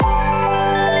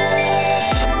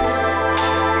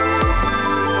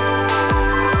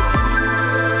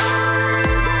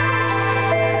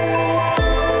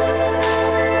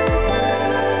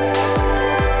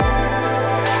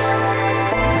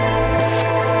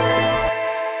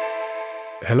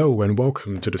Hello and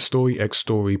welcome to the Story X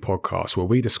Story podcast, where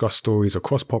we discuss stories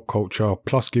across pop culture,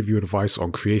 plus give you advice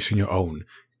on creating your own.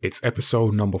 It's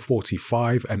episode number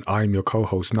 45, and I'm your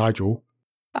co-host Nigel.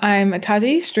 I'm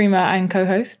Tazzy, streamer and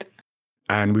co-host.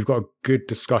 And we've got a good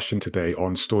discussion today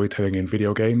on storytelling in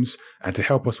video games. And to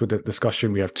help us with the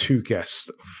discussion, we have two guests.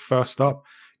 First up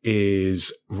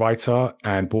is writer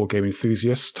and board game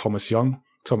enthusiast Thomas Young.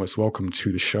 Thomas, welcome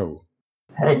to the show.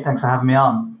 Hey, thanks for having me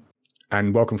on.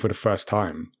 And welcome for the first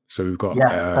time. So we've got...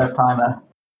 first timer.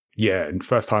 Yeah, and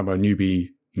first timer,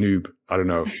 noob, I don't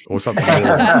know, or something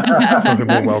more, something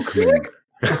more welcoming.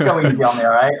 Just go easy on me,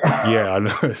 all right? Yeah, I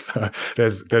know.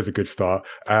 There's a good start.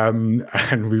 And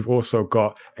we've also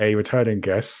got a returning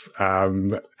guest, a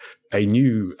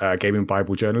new Gaming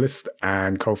Bible journalist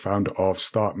and co-founder of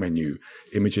Start Menu,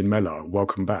 Imogen Mellor.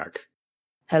 Welcome back.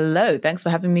 Hello, thanks for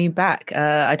having me back.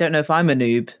 I don't know if I'm a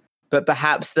noob, but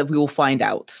perhaps that we will find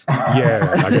out.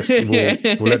 Yeah, I guess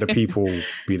we'll let the people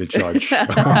be the judge.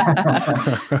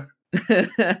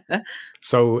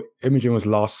 So Imogen was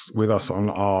last with us on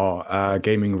our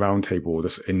gaming roundtable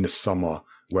in the summer,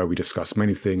 where we discussed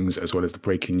many things as well as the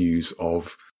breaking news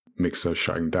of Mixer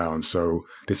shutting down. So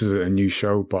this isn't a new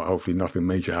show, but hopefully nothing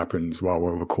major happens while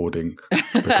we're recording,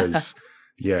 because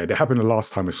yeah, it happened the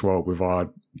last time as well with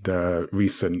the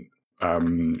recent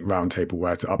roundtable where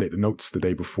I had to update the notes the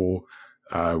day before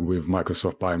with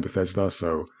Microsoft buying Bethesda.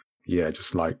 So yeah,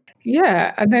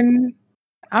 yeah, and then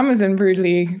Amazon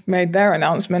rudely made their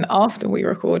announcement after we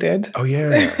recorded. Oh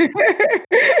yeah.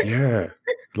 Yeah.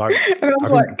 And I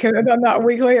was could have done that a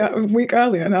week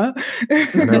earlier, no?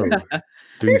 No.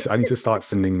 I need to start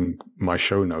sending my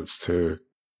show notes to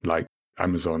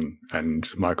Amazon and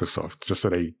Microsoft just so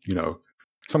they,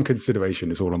 some consideration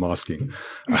is all I'm asking.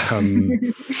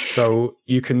 So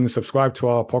you can subscribe to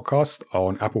our podcast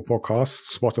on Apple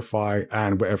Podcasts, Spotify,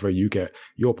 and wherever you get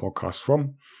your podcasts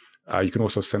from. You can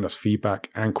also send us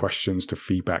feedback and questions to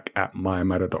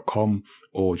feedback@mayamatter.com,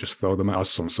 or just throw them at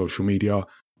us on social media,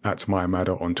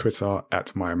 @mayamatter on Twitter,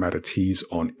 @mayamatters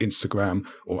on Instagram,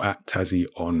 or @Tazzy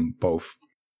on both.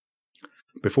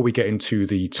 Before we get into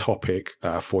the topic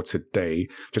for today,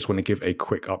 just want to give a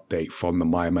quick update from the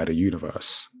Mayamatter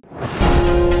universe.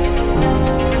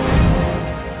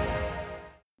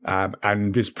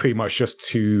 And this is pretty much just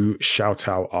to shout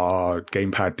out our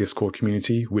Gamepad Discord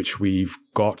community, which we've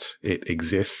got. It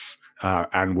exists,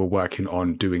 and we're working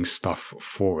on doing stuff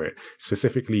for it,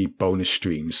 specifically bonus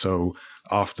streams. So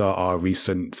after our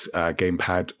recent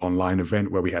Gamepad online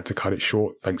event where we had to cut it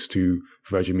short thanks to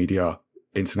Virgin Media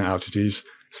internet outages,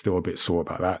 still a bit sore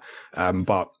about that.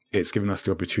 But it's given us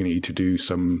the opportunity to do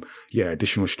some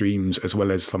additional streams as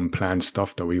well as some planned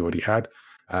stuff that we already had.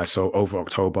 So over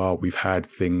October, we've had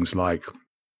things like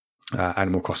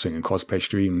Animal Crossing and cosplay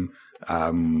stream.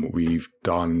 We've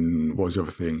done, what was the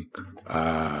other thing?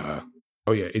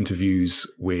 Interviews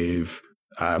with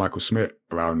Michael Smith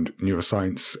around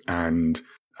neuroscience and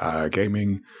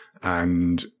gaming.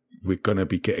 And we're going to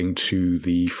be getting to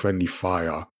the Friendly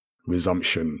Fire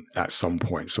resumption at some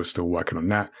point. So still working on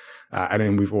that. And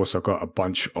then we've also got a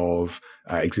bunch of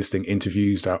existing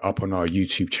interviews that are up on our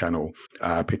YouTube channel,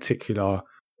 particularly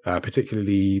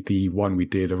the one we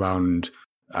did around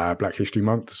Black History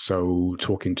Month. So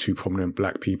talking to prominent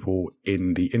Black people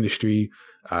in the industry,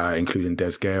 including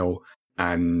Des Gale,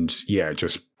 and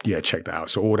check that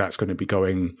out. So all that's going to be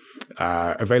going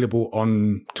available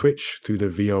on Twitch through the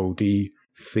VOD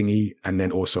thingy, and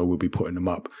then also we'll be putting them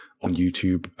up on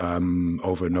YouTube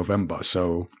over November.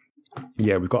 So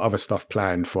yeah, we've got other stuff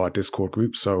planned for our Discord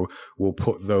group, so we'll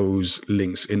put those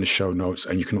links in the show notes,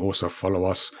 and you can also follow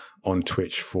us on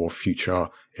Twitch for future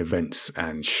events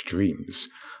and streams.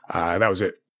 That was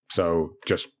it. So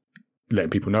just letting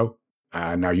people know.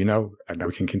 Now you know, and now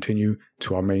we can continue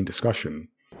to our main discussion.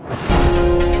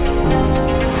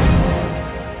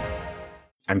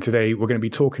 And today we're going to be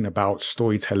talking about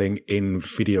storytelling in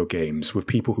video games with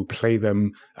people who play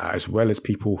them as well as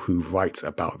people who write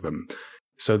about them.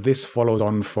 So this follows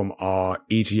on from our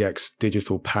EGX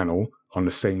digital panel on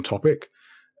the same topic,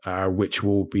 which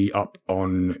will be up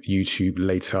on YouTube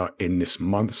later in this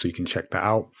month, so you can check that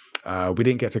out. We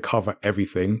didn't get to cover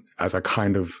everything, as I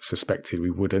kind of suspected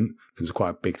we wouldn't, because it's quite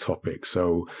a big topic.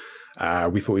 So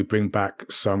we thought we'd bring back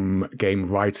some game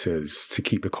writers to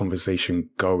keep the conversation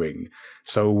going.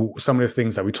 So some of the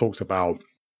things that we talked about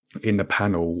in the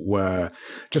panel were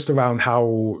just around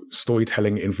how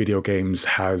storytelling in video games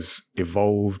has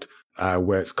evolved,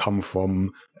 where it's come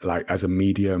from, as a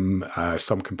medium,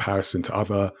 some comparison to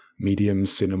other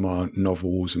mediums, cinema,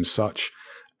 novels and such,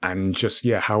 and just,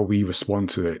 how we respond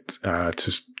to it,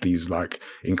 to these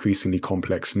increasingly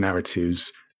complex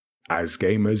narratives as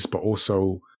gamers, but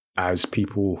also as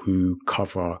people who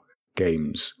cover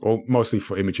games, or mostly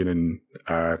for Imogen and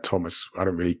Thomas. I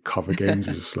don't really cover games.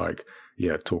 It's just like,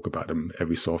 talk about them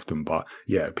every so often. But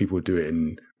people do it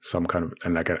in some kind of,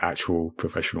 in like an actual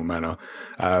professional manner.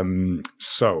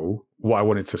 So what I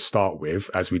wanted to start with,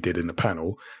 as we did in the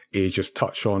panel, is just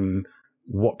touch on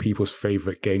what people's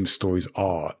favorite game stories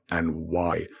are and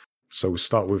why. So we'll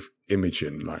start with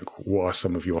Imogen. Like, what are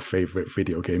some of your favorite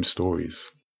video game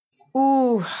stories?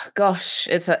 Oh gosh,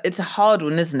 it's a hard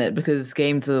one, isn't it? Because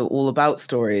games are all about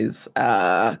stories.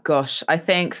 I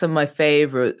think some of my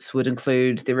favorites would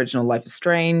include the original Life is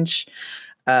Strange,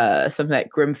 something like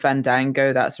Grim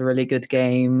Fandango. That's a really good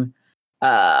game.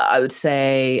 I would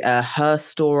say Her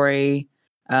Story,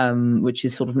 which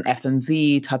is sort of an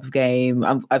FMV type of game.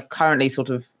 I've currently sort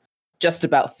of just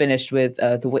about finished with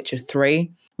The Witcher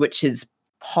 3, which is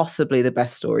possibly the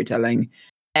best storytelling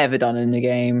ever done in a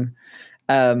game.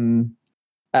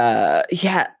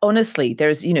 Honestly,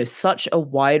 there's such a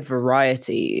wide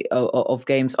variety of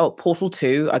games. Oh, Portal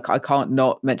 2, I can't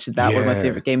not mention that. One of my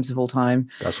favorite games of all time.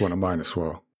 That's one of mine as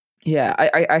well. Yeah,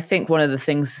 I think one of the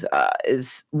things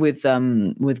is with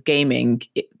gaming,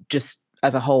 just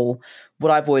as a whole,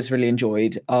 what I've always really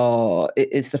enjoyed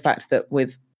is the fact that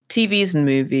with TVs and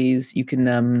movies, you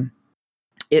can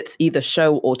it's either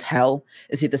show or tell.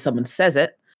 It's either someone says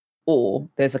it, or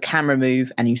there's a camera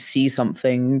move and you see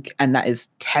something, and that is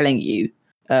telling you.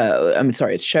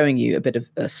 It's showing you a bit of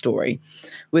a story.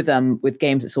 With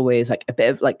games, it's always like a bit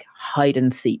of like hide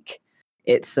and seek.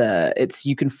 It's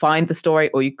you can find the story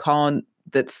or you can't.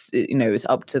 That's it's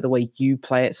up to the way you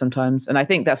play it sometimes. And I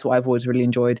think that's what I've always really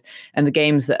enjoyed. And the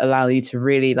games that allow you to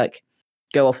really like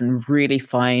go off and really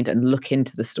find and look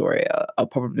into the story are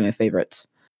probably my favorites.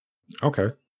 Okay,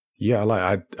 yeah,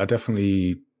 I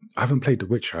definitely. I haven't played The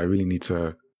Witcher. I really need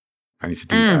to. I need to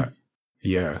do that.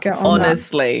 Yeah.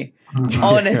 Honestly,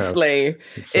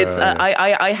 it's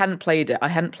I hadn't played it. I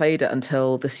hadn't played it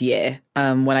until this year.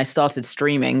 When I started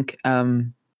streaming,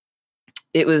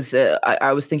 it was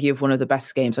I was thinking of one of the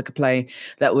best games I could play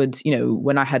that would,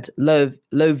 when I had low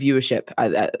viewership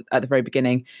at the very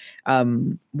beginning,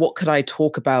 what could I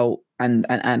talk about? And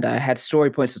I had story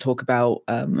points to talk about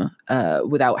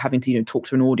without having to talk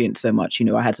to an audience so much.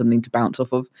 I had something to bounce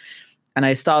off of, and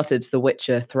I started The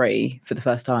Witcher 3 for the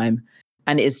first time,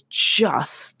 and it is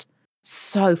just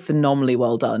so phenomenally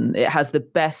well done. It has the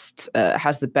best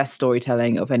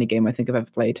storytelling of any game I think I've ever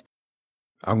played.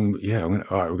 All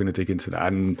right, we're gonna dig into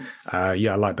that, and I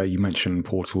like that you mentioned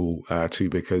Portal 2,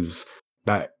 because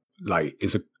that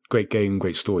is a great game,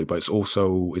 great story, but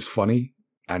it's funny.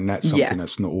 And that's something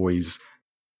that's not always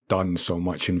done so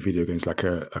much in video games, like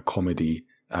a comedy,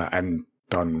 and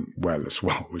done well as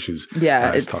well, which is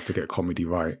it's tough to get comedy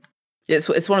right.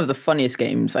 It's one of the funniest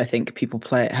games I think people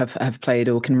have played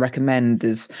or can recommend.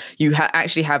 Is you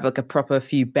actually have like a proper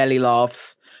few belly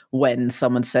laughs when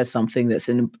someone says something it's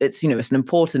an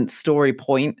important story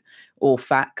point or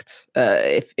fact.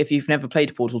 If you've never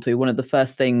played Portal 2, one of the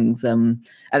first things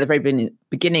at the very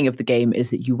beginning of the game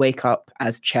is that you wake up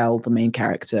as Chell, the main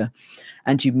character,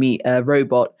 and you meet a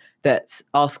robot that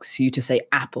asks you to say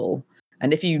apple.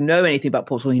 And if you know anything about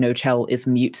Portal, Chell is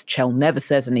mute. Chell never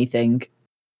says anything.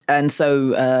 And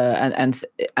so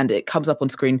and it comes up on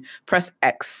screen, press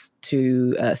X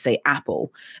to say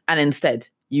apple, and instead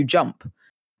you jump.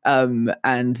 And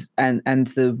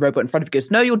the robot in front of you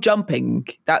goes, no, you're jumping.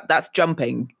 That's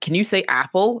jumping. Can you say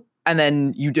apple? And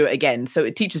then you do it again. So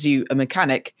it teaches you a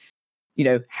mechanic,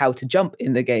 how to jump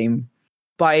in the game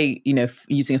by,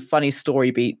 using a funny story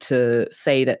beat to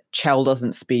say that Chell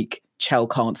doesn't speak, Chell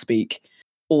can't speak.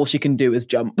 All she can do is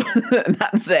jump, and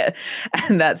that's it.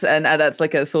 And that's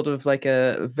like a sort of like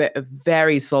a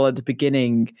very solid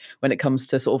beginning when it comes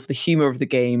to sort of the humor of the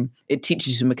game. It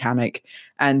teaches you a mechanic,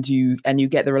 and you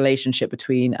get the relationship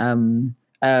between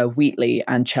Wheatley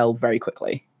and Chell very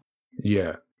quickly.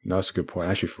 Yeah, no, that's a good point.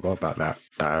 I actually forgot about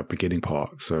that beginning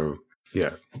part. So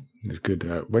yeah, it's good.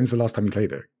 When's the last time you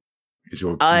played it? Is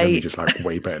your memory just like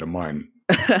way better than mine?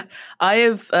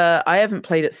 I haven't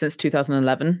played it since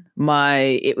 2011.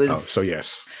 So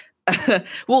yes.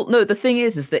 Well, no, the thing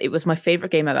is that it was my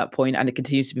favorite game at that point, and it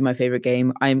continues to be my favorite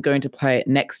game. I am going to play it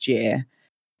next year,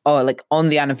 or like on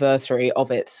the anniversary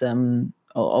of its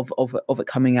of it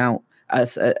coming out,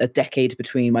 as a decade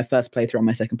between my first playthrough and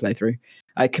my second playthrough.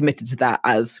 I committed to that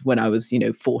as when I was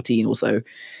 14 or so.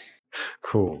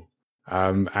 Cool.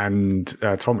 And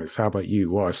Thomas, how about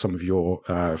you? What are some of your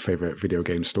favorite video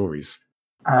game stories?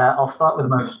 I'll start with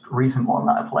the most recent one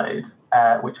that I played,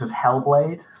 which was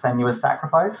Hellblade: Senua's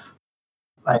Sacrifice.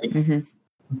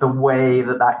 the way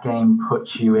that game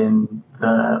puts you in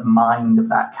the mind of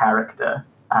that character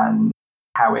and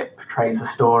how it portrays a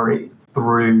story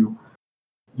through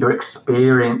you're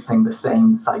experiencing the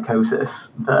same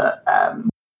psychosis that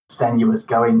Senua was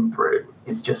going through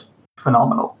is just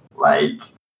phenomenal. Like,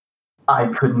 I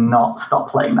could not stop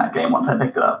playing that game once I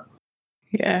picked it up.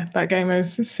 Yeah, that game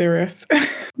is serious.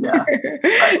 Yeah.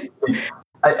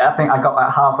 I think I got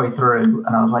about halfway through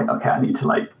and I was like, okay, I need to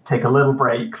like take a little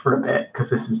break for a bit because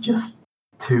this is just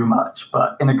too much,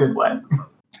 but in a good way.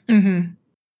 Mm-hmm.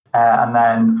 And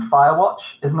then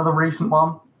Firewatch is another recent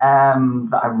one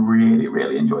that I really,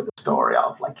 really enjoyed the story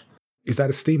of. Like, is that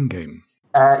a Steam game?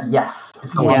 Yes,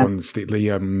 it's the It's one. on Steam.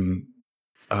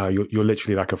 You're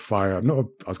literally like a fire. I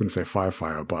was going to say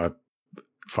firefighter, but a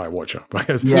fire watcher.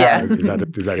 Yeah. Is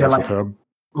that the actual like, term?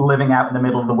 Living out in the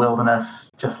middle of the wilderness,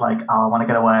 just like, oh, I want to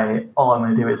get away. All I'm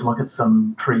going to do is look at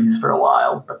some trees for a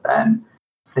while, but then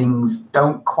things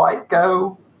don't quite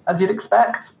go as you'd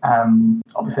expect.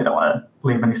 Obviously, I don't want to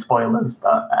leave any spoilers,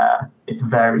 but it's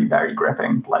very, very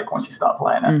gripping. Like once you start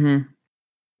playing it. Mm-hmm.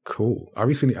 Cool. I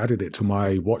recently added it to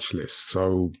my watch list,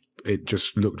 so it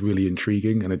just looked really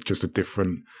intriguing, and it's just a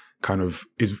different kind of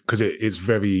because it's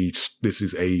very. This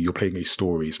is you're playing a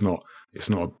story. It's not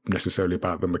necessarily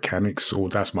about the mechanics, or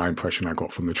that's my impression I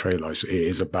got from the trailer. It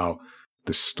is about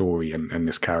the story and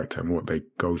this character and what they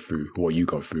go through, what you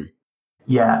go through.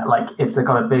 Yeah, like it's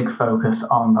got a big focus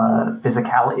on the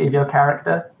physicality of your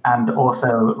character, and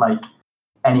also like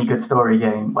any good story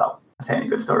game. Well, I say any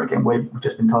good story game. We've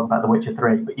just been talking about The Witcher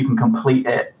 3, but you can complete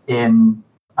it in,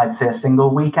 I'd say, a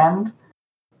single weekend.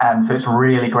 So it's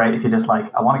really great if you're just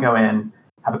like, I want to go in,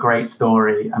 have a great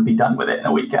story, and be done with it in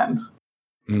a weekend.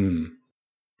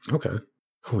 Okay.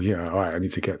 Cool. Yeah. All right. I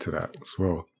need to get to that as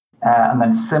well. And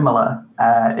then similar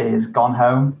is Gone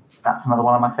Home. That's another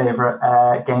one of my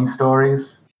favorite game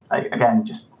stories. Like, again,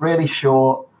 just really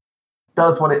short,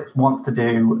 does what it wants to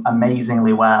do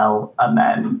amazingly well, and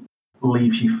then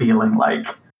leaves you feeling like,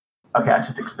 okay, I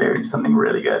just experienced something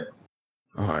really good.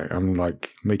 All right, I'm like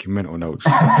making mental notes.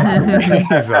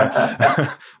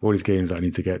 All these games I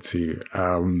need to get to.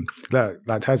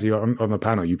 Like Tazzy, on the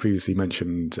panel, you previously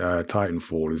mentioned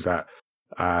Titanfall. Is that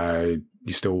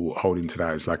you still holding to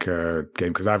that as like a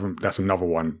game? Because that's another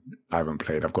one I haven't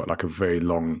played. I've got like a very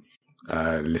long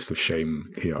list of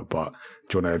shame here. But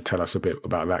do you want to tell us a bit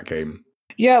about that game?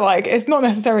 Yeah, like it's not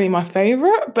necessarily my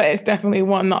favorite, but it's definitely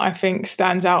one that I think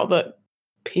stands out that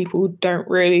people don't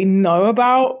really know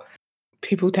about.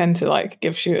 People tend to like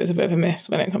give shooters a bit of a miss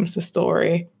when it comes to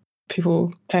story.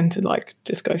 People tend to like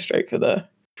just go straight for the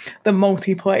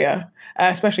multiplayer,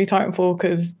 especially Titanfall,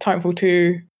 because Titanfall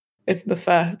 2 is the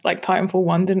first. Like Titanfall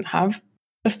 1 didn't have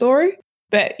a story,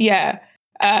 but yeah,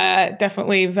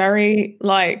 definitely very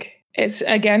like it's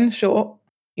again short.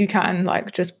 You can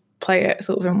like just play it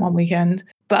sort of in one weekend,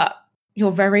 but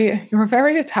you're very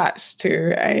attached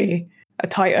to a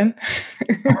Titan,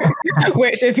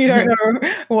 which if you don't know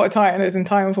what a Titan is in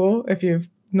Titanfall, if you've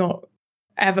not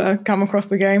ever come across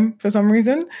the game for some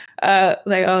reason,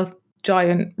 they are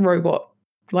giant robot,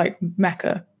 like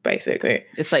mecha, basically.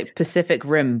 It's like Pacific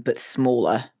Rim, but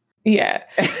smaller. Yeah.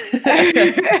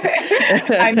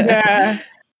 And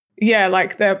yeah,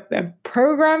 like they're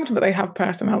programmed, but they have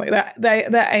personality.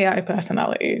 They're AI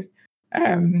personalities.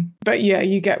 But yeah,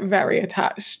 you get very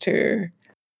attached to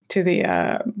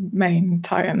the main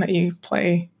Titan that you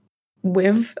play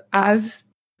with as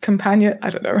companion. I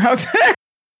don't know how to.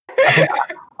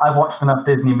 I've watched enough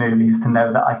Disney movies to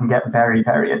know that I can get very,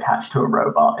 very attached to a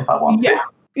robot if I want to.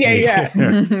 Yeah. It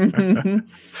can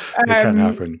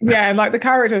happen. Yeah, like the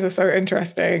characters are so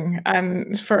interesting,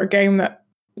 and for a game that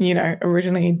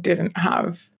originally didn't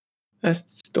have a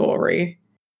story,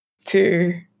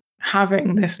 to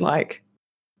having this like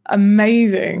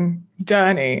amazing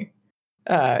journey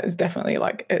is definitely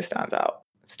like it stands out.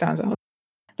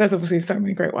 There's obviously so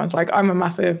many great ones. Like I'm a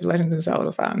massive Legend of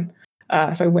Zelda fan,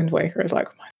 so Wind Waker is like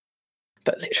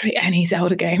but literally any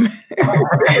Zelda game.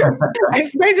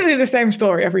 It's basically the same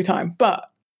story every time, but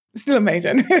still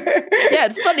amazing. Yeah,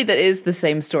 it's funny that it is the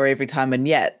same story every time, and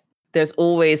yet there's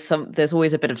always a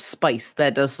bit of spice. They're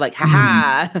just like,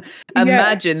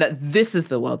 imagine that this is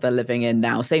the world they're living in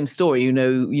now. Same story,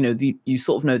 you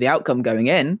sort of know the outcome going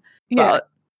in, but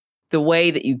the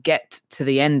way that you get to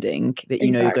the ending that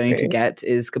you know you're going to get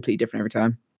is completely different every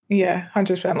time. Yeah,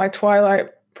 100%. Like Twilight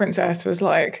Princess was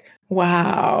like,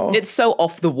 wow. It's so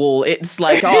off the wall. It's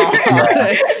like,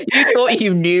 oh, you thought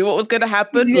you knew what was going to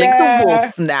happen? Yeah. Link's a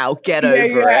wolf now. Get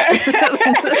over it.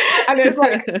 And it's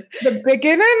like the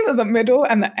beginning, the middle,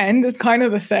 and the end is kind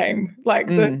of the same. Like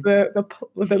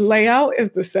the layout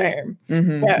is the same,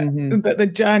 but the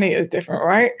journey is different,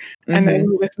 right? And there's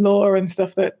all this lore and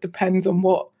stuff that depends on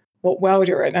what world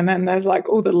you're in, and then there's like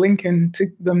all the linking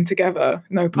to them together.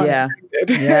 No pun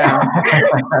intended.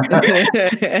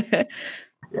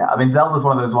 Yeah, I mean, Zelda's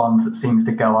one of those ones that seems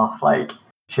to go off like,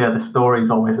 sure, the story's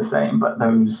always the same, but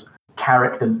those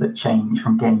characters that change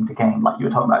from game to game, like you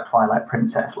were talking about Twilight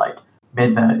Princess, like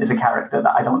Midna is a character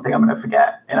that I don't think I'm going to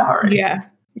forget in a hurry. Yeah,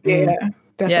 definitely.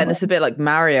 Yeah, and it's a bit like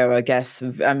Mario, I guess.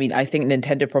 I mean, I think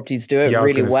Nintendo properties do it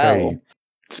really well. Say,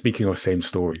 speaking of same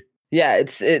story. Yeah,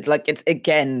 it's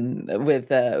again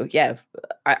with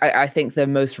I think the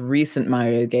most recent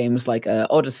Mario games like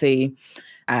Odyssey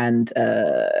and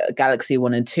Galaxy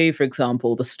 1 and 2, for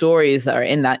example, the stories that are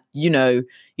in that, you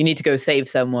need to go save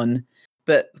someone.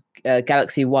 But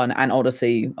Galaxy 1 and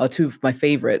Odyssey are two of my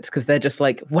favorites because they're just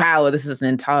like, wow, this is an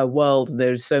entire world. And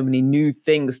there's so many new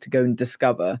things to go and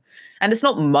discover. And it's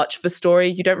not much for story.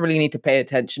 You don't really need to pay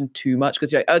attention too much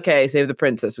because you're like, okay, save the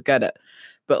princess, we get it.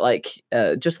 But like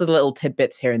just the little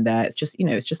tidbits here and there, it's just,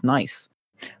 it's just nice.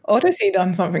 Odyssey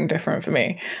done something different for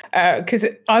me because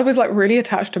I was like really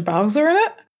attached to Bowser in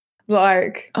it.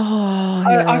 Like,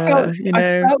 I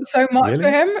felt so much for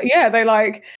him. Yeah, they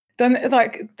like done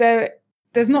like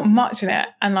there's not much in it,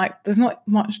 and like there's not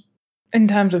much in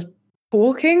terms of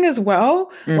talking as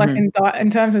well, like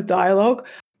in terms of dialogue.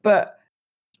 But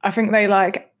I think they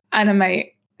like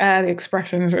animate the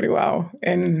expressions really well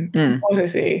in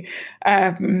Odyssey,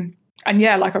 and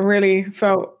yeah, like I really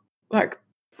felt like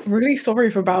really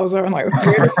sorry for Bowser and like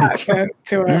really attachment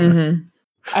to him,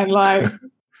 and like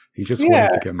he just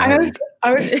wanted to get married.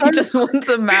 He just wants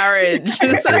a marriage.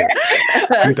 Who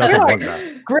doesn't want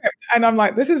that? Gripped, and I'm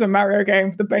like, this is a Mario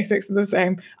game. The basics are the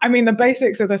same. I mean, the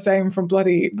basics are the same from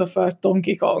bloody the first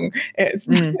Donkey Kong. It's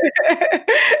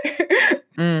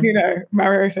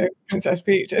Mario saved Princess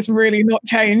Peach. It's really not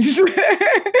changed.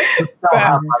 But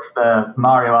have like the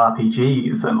Mario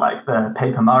RPGs and like the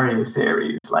Paper Mario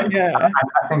series. Like, I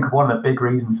think one of the big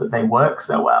reasons that they work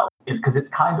so well is because it's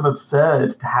kind of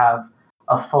absurd to have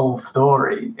a full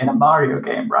story in a Mario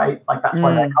game, right? Like that's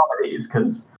why they're comedies,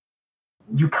 because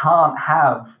you can't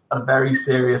have a very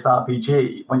serious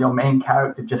RPG when your main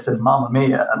character just says "Mamma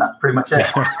Mia" and that's pretty much it.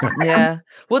 Yeah.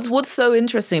 What's so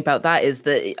interesting about that is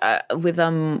that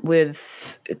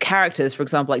with characters, for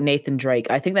example, like Nathan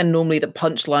Drake, I think they're normally the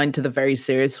punchline to the very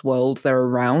serious world they're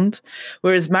around,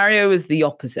 whereas Mario is the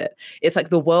opposite. It's like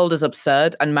the world is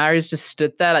absurd, and Mario's just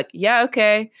stood there like, yeah,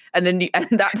 okay, and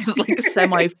that's like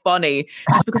semi-funny,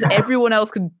 just because everyone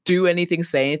else can do anything,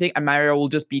 say anything, and Mario will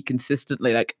just be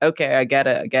consistently like, okay, I get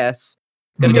it, I guess.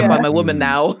 Gotta go find my woman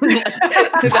now.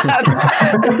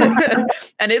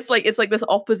 And it's like this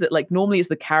opposite. Like normally it's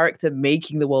the character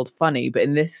making the world funny, but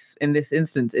in this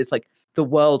instance, it's like the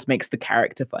world makes the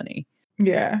character funny.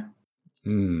 Yeah.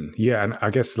 Yeah, and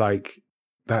I guess like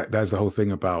that's the whole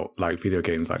thing about like video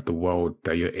games, like the world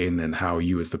that you're in and how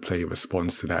you as the player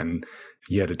responds to that, and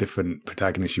the different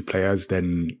protagonists you play as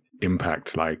then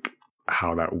impact like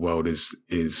how that world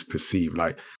is perceived.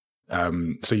 Like,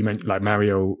 so you mentioned like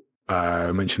Mario.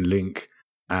 Mentioned Link,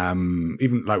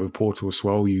 even like with Portal as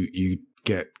well, you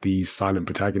get these silent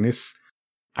protagonists.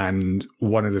 And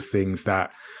one of the things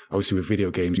that obviously with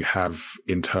video games you have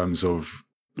in terms of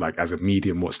like as a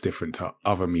medium, what's different to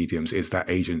other mediums is that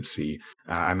agency.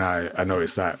 And I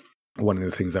noticed that one of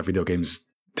the things that video games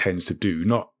tends to do,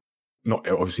 not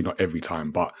obviously not every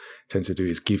time, but tends to do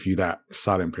is give you that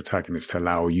silent protagonist to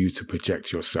allow you to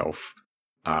project yourself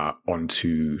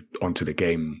onto the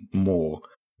game more.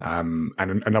 And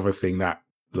another thing that,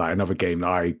 like another game that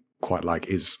I quite like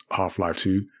is Half-Life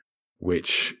 2,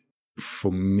 which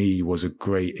for me was a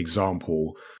great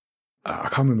example. I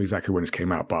can't remember exactly when it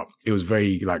came out, but it was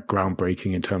very like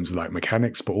groundbreaking in terms of like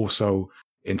mechanics, but also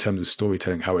in terms of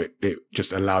storytelling, how it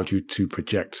just allowed you to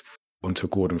project onto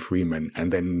Gordon Freeman,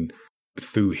 and then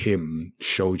through him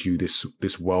showed you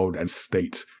this world and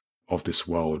state of this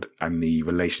world and the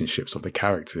relationships of the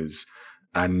characters.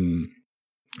 And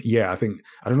yeah, I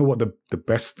don't know what the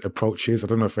best approach is. I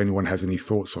don't know if anyone has any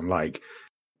thoughts on like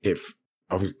if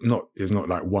there's not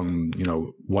like one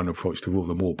approach to rule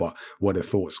them all, but what are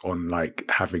thoughts on like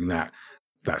having that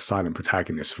silent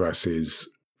protagonist versus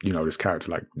this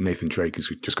character like Nathan Drake who's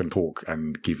just going to talk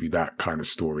and give you that kind of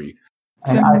story.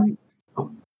 And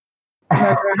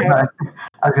I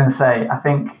was going to say, I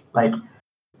think like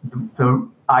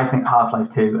I think Half-Life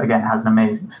 2, again, has an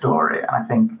amazing story. And I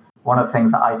think one of the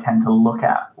things that I tend to look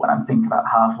at when I'm thinking about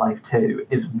Half-Life 2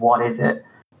 is what is it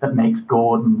that makes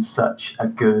Gordon such a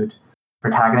good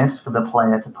protagonist for the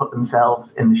player to put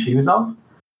themselves in the shoes of.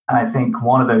 And I think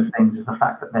one of those things is the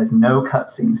fact that there's no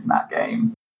cutscenes in that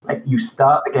game. Like, you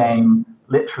start the game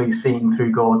literally seeing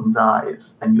through Gordon's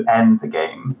eyes, and you end the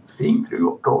game seeing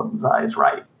through Gordon's eyes,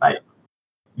 right? Like,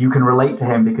 you can relate to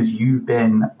him because you've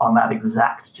been on that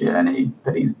exact journey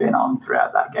that he's been on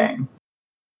throughout that game.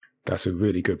 That's a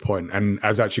really good point. And I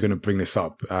was actually going to bring this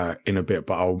up in a bit,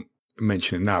 but I'll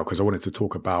mention it now because I wanted to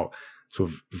talk about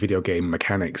sort of video game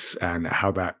mechanics and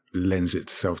how that lends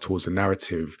itself towards the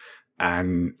narrative.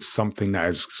 And something that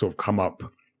has sort of come up,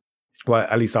 well,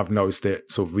 at least I've noticed it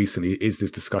sort of recently, is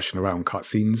this discussion around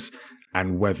cutscenes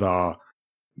and whether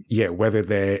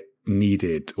they're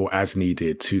needed or as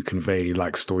needed to convey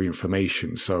like story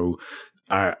information. So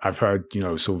I've heard,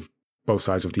 sort of both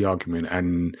sides of the argument,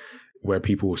 and where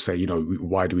people will say,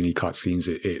 why do we need cutscenes?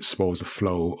 It spoils the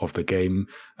flow of the game.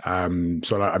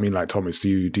 So Thomas,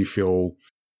 do you feel,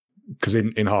 because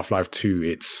in Half-Life 2,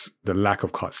 it's the lack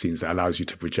of cutscenes that allows you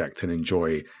to project and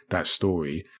enjoy that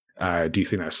story. Do you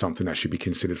think that's something that should be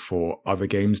considered for other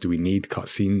games? Do we need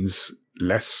cutscenes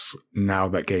less now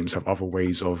that games have other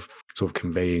ways of sort of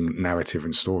conveying narrative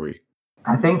and story?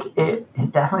 I think it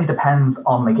definitely depends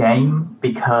on the game,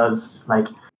 because like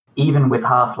even with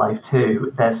Half-Life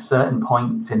 2, there's certain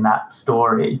points in that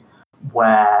story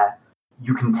where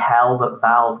you can tell that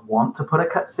Valve want to put a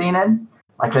cutscene in.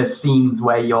 Like there's scenes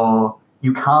where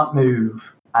you can't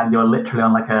move and you're literally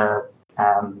on like a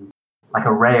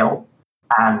rail,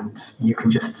 and you can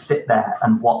just sit there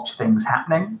and watch things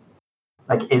happening.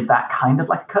 Like, is that kind of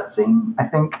like a cutscene? I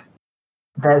think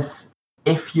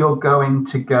if you're going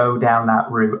to go down that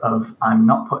route of I'm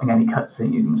not putting any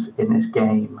cutscenes in this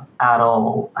game at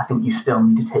all, I think you still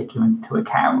need to take into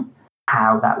account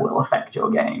how that will affect your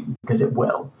game, because it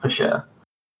will, for sure.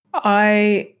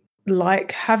 I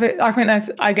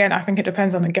think it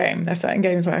depends on the game. There's certain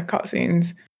games where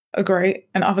cutscenes are great,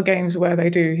 and other games where they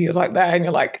do, you're like there and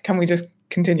you're like, can we just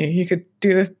continue? You could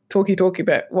do this talky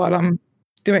bit while I'm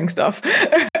doing stuff.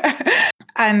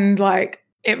 And like,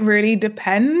 it really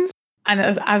depends. And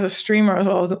as a streamer as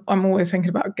well, I'm always thinking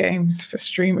about games for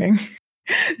streaming.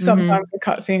 Sometimes the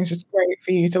cutscene's just great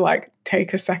for you to like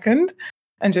take a second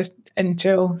and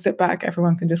chill, sit back.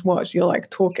 Everyone can just watch. You'll like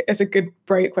talk. It's a good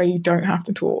break where you don't have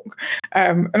to talk.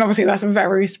 And obviously that's a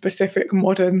very specific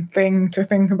modern thing to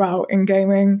think about in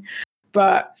gaming.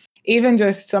 But even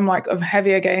just some like of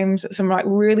heavier games, some like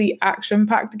really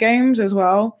action-packed games as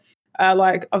well.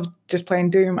 Like I was just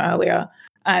playing Doom earlier,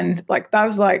 and like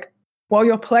that's like, while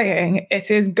you're playing,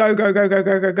 it is go, go, go, go,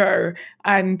 go, go, go.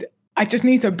 And I just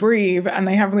need to breathe. And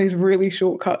they have these really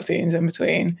short cutscenes in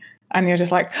between. And you're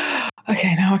just like,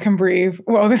 okay, now I can breathe.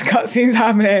 Well, this cutscene's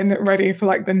happening, ready for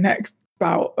like the next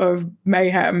bout of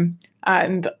mayhem.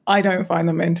 And I don't find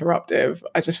them interruptive.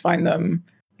 I just find them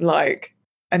like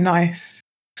a nice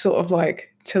sort of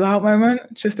like chill out moment,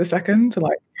 just a second to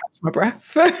like catch my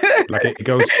breath. Like it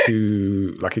goes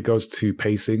to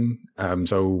pacing.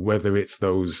 So whether it's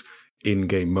those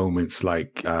in-game moments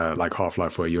like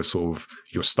Half-Life, where you're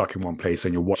stuck in one place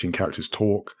and you're watching characters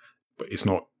talk, but it's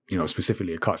not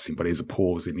specifically a cutscene, but it's a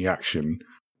pause in the action,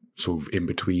 sort of in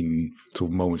between sort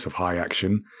of moments of high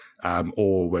action,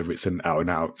 or whether it's an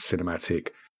out-and-out cinematic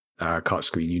cut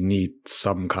screen, you need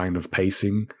some kind of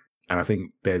pacing. And I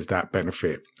think there's that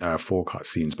benefit for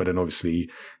cutscenes. But then obviously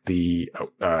the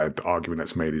argument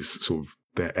that's made is sort of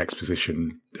the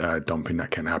exposition dumping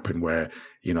that can happen, where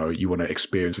you want to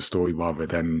experience a story rather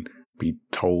than be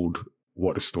told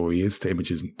what the story is. To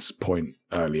Imogen's point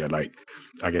earlier, like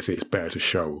I guess it's better to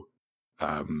show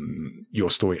your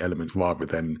story elements rather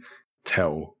than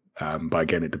tell. But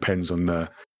again, it depends on the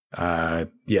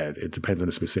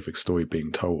specific story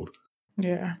being told.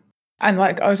 Yeah. And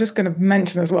like I was just going to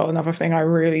mention as well, another thing I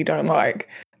really don't like.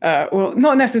 Well,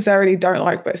 not necessarily don't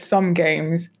like, but some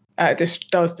games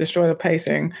does destroy the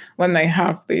pacing when they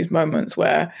have these moments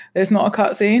where there's not a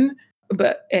cutscene,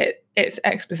 but it's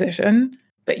exposition,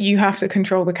 but you have to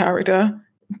control the character,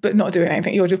 but not doing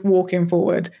anything. You're just walking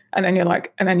forward, and then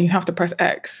and then you have to press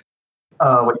X.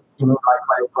 Oh, wait, you mean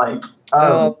like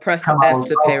press F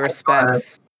to pay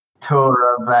respects.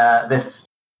 Tour of this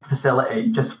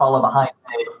facility, just follow behind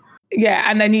me.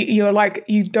 Yeah, and then you're like,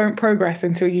 you don't progress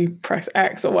until you press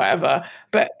X or whatever.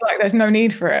 But like, there's no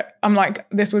need for it. I'm like,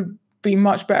 this would be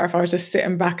much better if I was just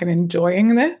sitting back and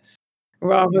enjoying this,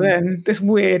 rather than this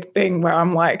weird thing where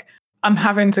I'm like, I'm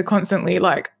having to constantly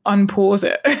like unpause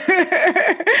it.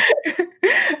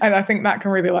 And I think that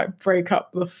can really like break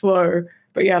up the flow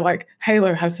But yeah, like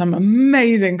Halo has some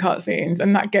amazing cutscenes,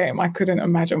 and that game I couldn't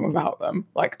imagine without them.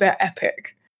 Like they're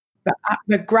epic.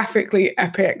 They're graphically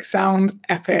epic, sound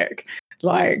epic.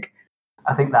 Like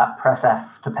I think that press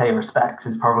F to pay respects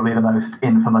is probably the most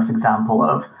infamous example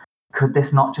of, could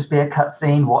this not just be a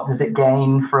cutscene? What does it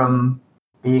gain from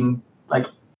being like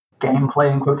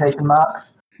gameplay in quotation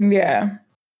marks? yeah.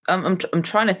 I'm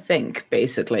trying to think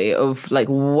basically of like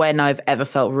when I've ever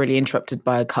felt really interrupted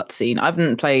by a cutscene. I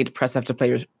haven't played press F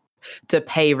to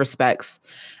pay respects,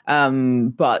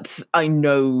 but I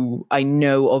know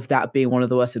of that being one of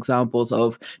the worst examples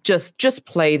of just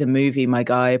play the movie, my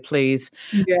guy, please.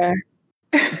 Yeah.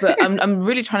 But I'm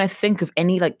really trying to think of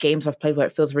any like games I've played where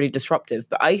it feels really disruptive.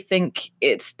 But I think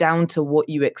it's down to what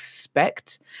you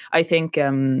expect. I think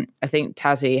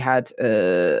Tazzy had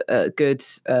a good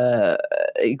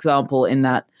example in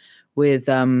that with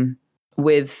Doom.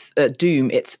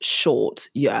 It's short.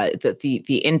 Yeah, that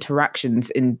the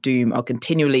interactions in Doom are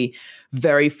continually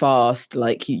very fast.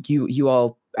 Like you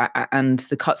are, and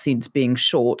the cutscenes being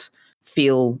short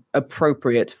feel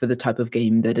appropriate for the type of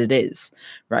game that it is,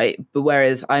 right? But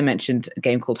whereas I mentioned a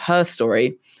game called Her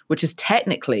Story, which is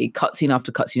technically cutscene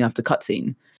after cutscene after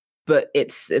cutscene, but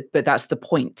that's the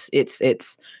point.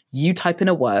 It's you type in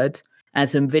a word and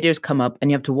some videos come up and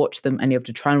you have to watch them and you have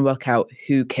to try and work out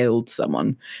who killed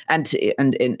someone, and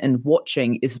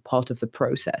watching is a part of the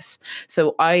process.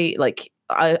 So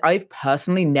I've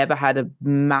personally never had a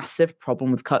massive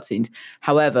problem with cutscenes.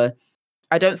 However,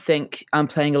 I don't think I'm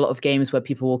playing a lot of games where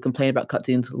people will complain about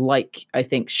cutscenes, like I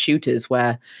think shooters,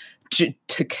 where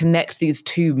to connect these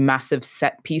two massive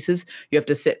set pieces, you have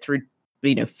to sit through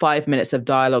 5 minutes of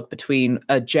dialogue between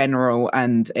a general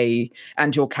and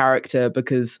your character,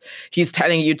 because he's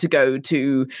telling you to go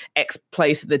to X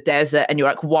place in the desert and you're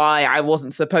like, why? I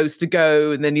wasn't supposed to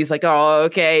go. And then he's like, oh,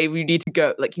 okay, we need to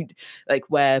go. Like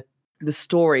where the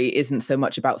story isn't so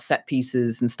much about set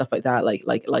pieces and stuff like that. Like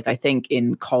I think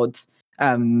in COD,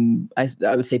 I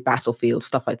would say Battlefield,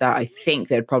 stuff like that, I think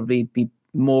there'd probably be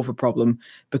more of a problem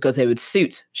because they would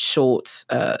suit short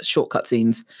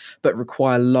cutscenes but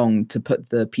require long to put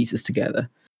the pieces together.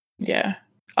 Yeah,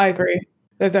 I agree.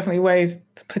 There's definitely ways,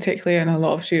 particularly in a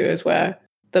lot of shooters, where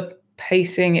the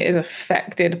pacing is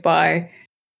affected by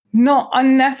not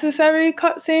unnecessary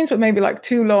cutscenes, but maybe like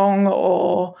too long,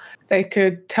 or they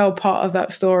could tell part of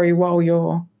that story while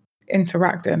you're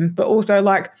interacting. But also,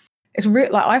 like, it's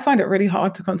like I find it really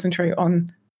hard to concentrate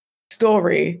on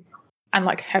story and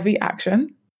like heavy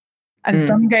action. And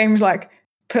some games like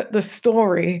put the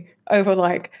story over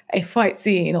like a fight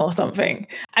scene or something.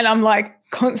 And I'm like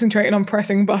concentrating on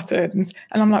pressing buttons.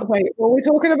 And I'm like, wait, what are we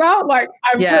talking about? Like,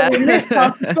 I've totally missed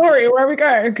out the story. Where are we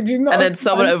going? Could you not? And then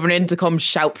someone over an intercom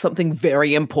shouts something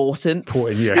very important.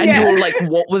 Yeah. And you're like,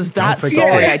 what was that?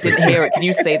 Sorry, I didn't hear it. Can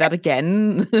you say that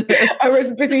again? I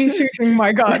was busy shooting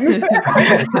my gun.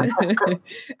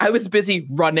 I was busy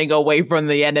running away from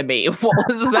the enemy. What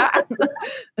was that?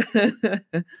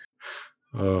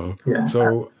 Oh, Yeah.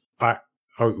 So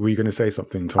were you going to say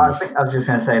something, Thomas? I was just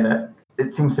going to say that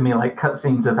it seems to me like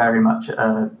cutscenes are very much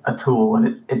a tool,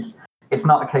 and it's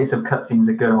not a case of cutscenes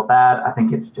are good or bad. I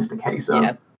think it's just a case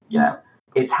of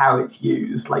it's how it's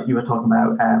used. Like you were talking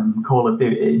about Call of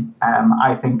Duty.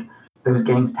 I think those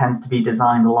games tend to be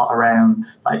designed a lot around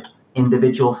like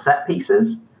individual set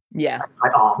pieces. Yeah.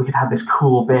 Like, oh, we could have this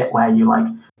cool bit where you like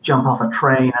jump off a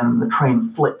train and the train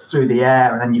flips through the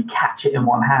air and then you catch it in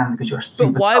one hand because you're a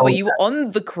super But why soldier. were you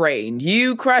on the crane?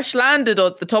 You crash landed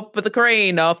at the top of the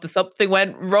crane after something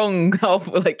went wrong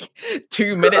like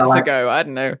 2 minutes ago. I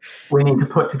don't know. We need to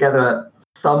put together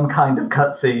some kind of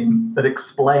cutscene that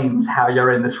explains how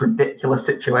you're in this ridiculous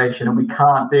situation, and we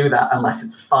can't do that unless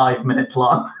it's 5 minutes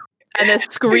long. And they're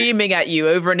screaming at you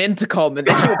over an intercom, and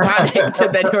then you're panicked,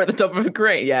 and then you're at the top of a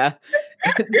crane. Yeah,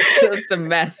 it's just a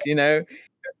mess,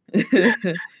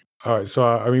 All right, so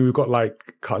I mean, we've got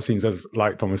like cutscenes, as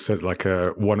like Thomas says, like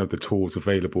one of the tools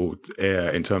available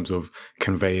in terms of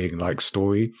conveying like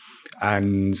story,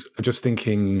 and just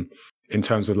thinking in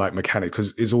terms of like mechanics,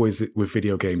 because it's always with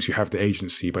video games you have the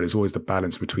agency, but it's always the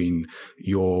balance between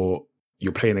you're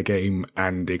playing a game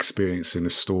and experiencing a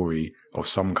story of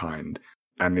some kind.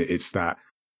 And it's that,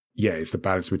 it's the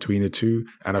balance between the two.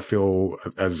 And I feel,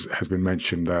 as has been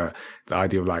mentioned, the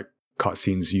idea of like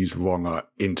cutscenes used wrong are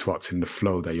interrupting the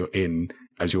flow that you're in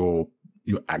as you're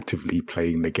actively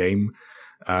playing the game.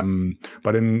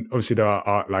 But then obviously there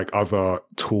are like other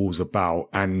tools about,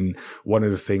 and one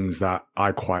of the things that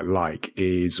I quite like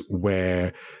is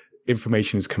where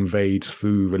information is conveyed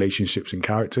through relationships and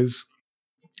characters.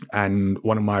 And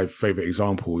one of my favorite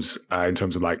examples in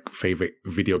terms of like favorite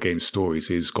video game stories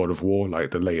is God of War,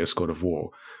 like the latest God of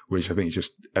War, which I think is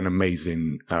just an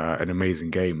amazing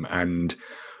game. And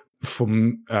for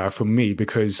me,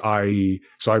 because I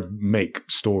make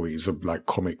stories of like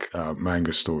comic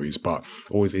manga stories, but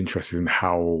always interested in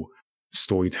how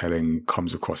storytelling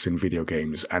comes across in video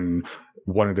games. And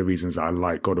one of the reasons I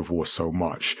like God of War so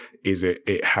much is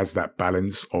it has that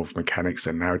balance of mechanics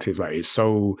and narratives. Like it's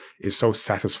so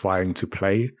satisfying to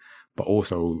play, but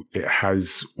also it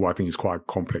has what I think is quite a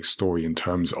complex story in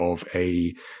terms of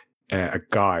a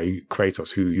guy,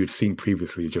 Kratos, who you'd seen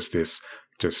previously, just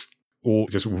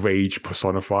rage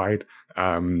personified,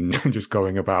 just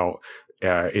going about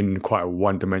in quite a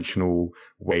one-dimensional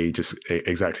way, just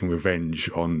exacting revenge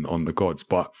on the gods.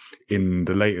 But in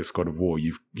the latest God of War,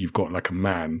 you've got like a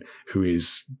man who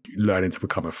is learning to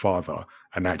become a father,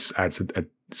 and that just adds a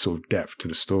sort of depth to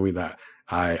the story that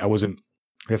I wasn't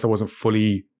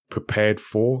fully prepared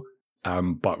for,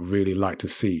 but really like to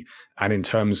see. And in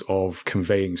terms of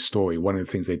conveying story, one of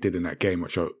the things they did in that game,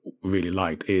 which I really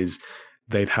liked, is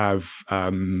they'd have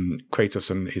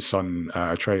Kratos and his son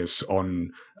Atreus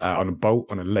on a boat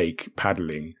on a lake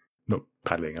paddling. Not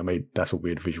paddling. I mean, that's a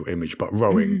weird visual image, but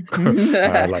rowing.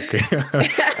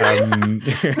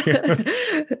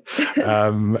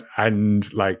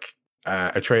 And like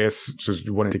Atreus, just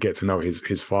wanting to get to know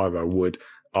his father, would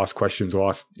ask questions or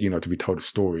ask to be told a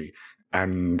story,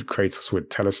 and Kratos would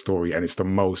tell a story, and it's the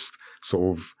most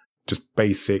sort of just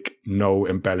basic, no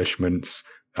embellishments.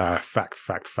 Fact,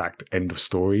 end of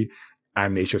story.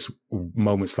 And it's just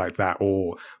moments like that,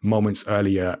 or moments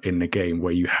earlier in the game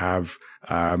where you have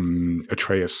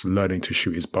Atreus learning to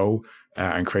shoot his bow,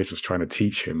 and Kratos trying to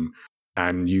teach him,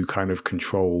 and you kind of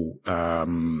control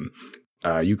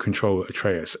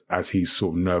Atreus as he's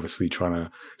sort of nervously trying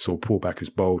to sort of pull back his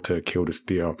bow to kill this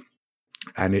deer.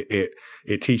 And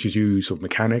it teaches you sort of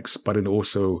mechanics, but it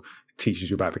also teaches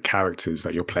you about the characters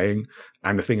that you're playing.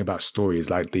 And the thing about story is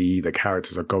like the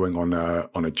characters are going on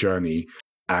a journey,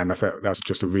 and I thought that's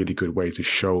just a really good way to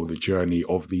show the journey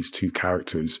of these two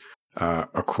characters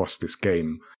across this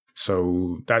game.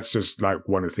 So that's just like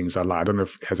one of the things I like. I don't know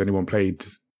has anyone played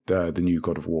the new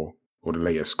God of War or the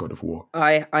latest God of War?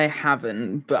 I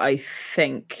haven't, but I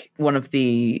think one of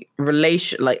the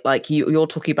like you're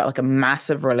talking about like a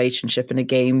massive relationship in a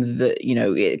game that,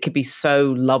 it could be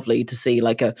so lovely to see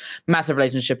like a massive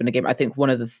relationship in a game. I think one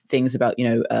of the things about,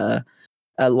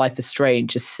 Life is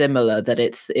Strange is similar, that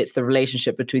it's the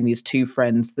relationship between these two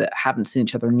friends that haven't seen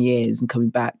each other in years and coming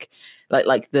back.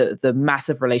 Like the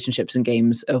massive relationships in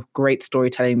games of great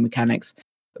storytelling mechanics.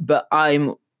 But I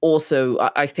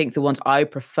think the ones I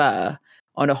prefer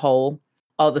on a whole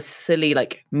are the silly,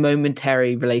 like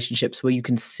momentary relationships where you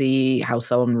can see how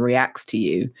someone reacts to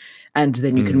you, and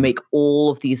then you can make all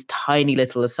of these tiny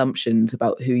little assumptions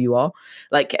about who you are.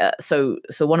 Like, so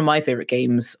one of my favorite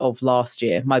games of last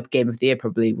year, my game of the year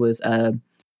probably, was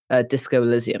Disco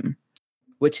Elysium,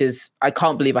 which is, I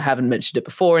can't believe I haven't mentioned it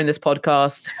before in this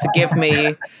podcast. Forgive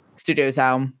me, Studio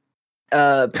Sound.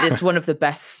 But it's one of the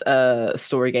best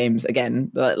story games.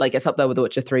 Again, like it's up there with The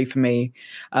Witcher 3 for me,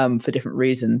 for different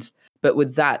reasons. But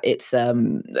with that, it's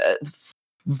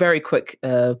very quick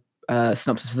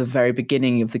synopsis of the very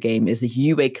beginning of the game is that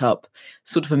you wake up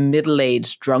sort of a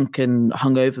middle-aged, drunken,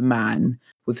 hungover man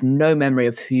with no memory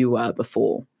of who you were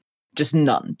before. Just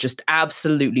none. Just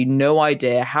absolutely no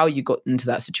idea how you got into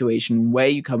that situation, where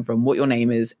you come from, what your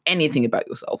name is, anything about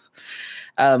yourself.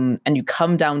 And you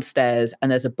come downstairs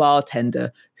and there's a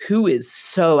bartender who is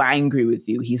so angry with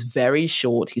you. He's very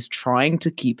short. He's trying to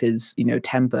keep his,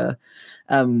 temper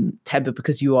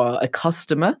because you are a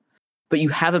customer, but you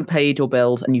haven't paid your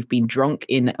bills and you've been drunk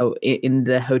in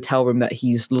the hotel room that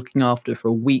he's looking after for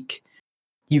a week.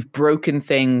 You've broken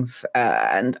things,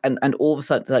 and all of a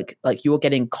sudden, like you're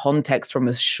getting context from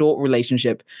a short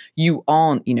relationship. You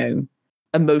aren't,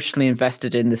 emotionally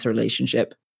invested in this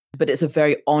relationship, but it's a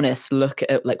very honest look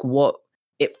at like what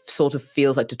it sort of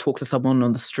feels like to talk to someone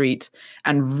on the street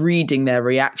and reading their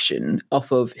reaction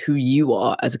off of who you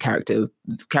are as a character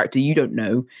you don't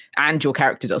know, and your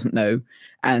character doesn't know,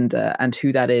 and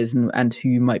who that is, and who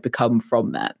you might become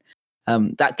from that.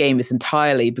 That game is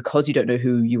entirely because you don't know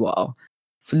who you are.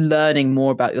 For learning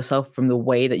more about yourself from the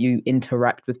way that you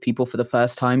interact with people for the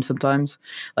first time sometimes.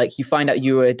 Like you find out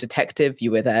you were a detective, you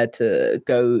were there to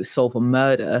go solve a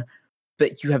murder,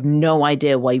 but you have no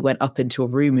idea why you went up into a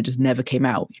room and just never came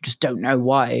out. You just don't know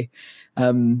why.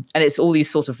 And it's all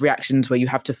these sort of reactions where you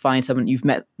have to find someone you've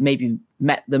maybe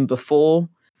met them before,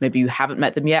 maybe you haven't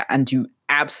met them yet, and you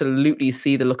absolutely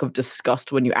see the look of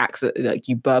disgust when you like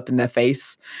you burp in their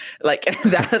face, like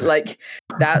that, like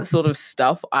that sort of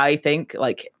stuff. I think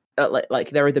like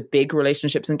there are the big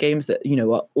relationships in games that, you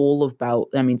know, are all about,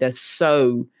 I mean, they're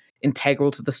so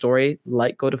integral to the story,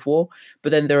 like God of War,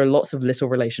 but then there are lots of little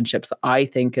relationships that I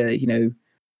think are, you know,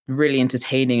 really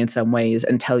entertaining in some ways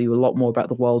and tell you a lot more about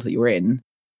the world that you're in,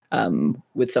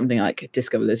 with something like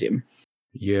Disco Elysium.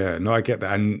 Yeah, no, I get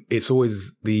that. And it's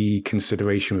always the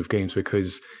consideration with games,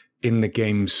 because in the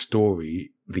game's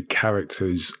story, the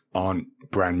characters aren't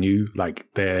brand new. Like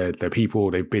they're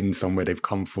people, they've been somewhere, they've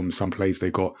come from someplace,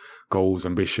 they've got goals,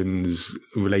 ambitions,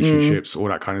 relationships, all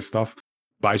that kind of stuff.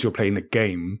 But as you're playing the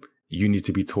game, you need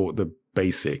to be taught the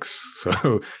basics.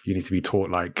 So you need to be taught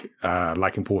like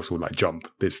in Portal, like jump.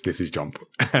 This is jump,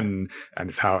 and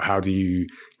it's how do you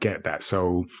get that?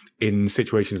 So in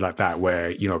situations like that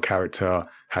where, you know, character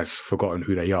has forgotten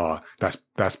who they are,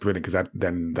 that's brilliant, because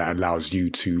that allows you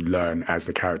to learn as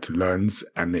the character learns,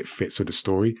 and it fits with the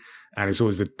story. And it's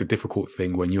always the difficult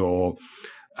thing when you're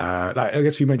like, I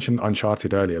guess you mentioned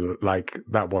Uncharted earlier, like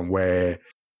that one where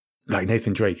like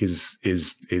Nathan Drake is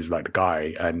like the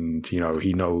guy, and you know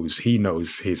he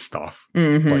knows his stuff,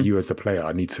 but you as a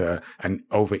player need to, and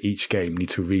over each game need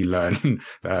to relearn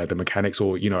the mechanics,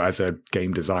 or, you know, as a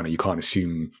game designer you can't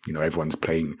assume, you know, everyone's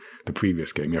playing the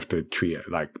previous game. You have to treat it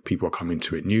like people are coming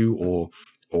to it new,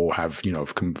 or have, you know,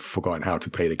 forgotten how to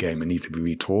play the game and need to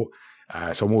be retaught.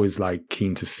 So I'm always like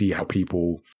keen to see how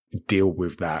people deal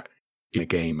with that in a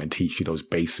game and teach you those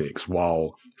basics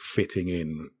while fitting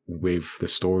in with the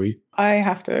story. I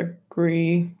have to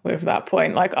agree with that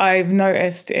point. Like I've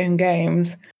noticed in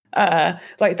games,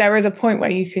 like there is a point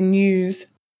where you can use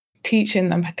teaching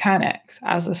the mechanics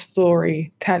as a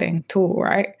storytelling tool,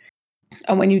 right?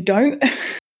 And when you don't,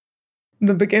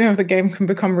 the beginning of the game can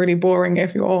become really boring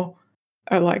if you're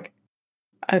a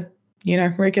you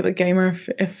know, regular gamer.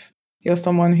 If you're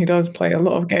someone who does play a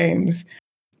lot of games,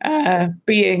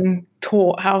 being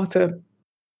taught how to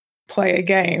play a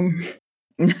game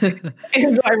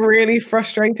is like really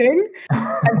frustrating.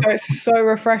 And so it's so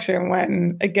refreshing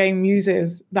when a game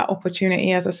uses that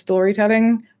opportunity as a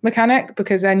storytelling mechanic,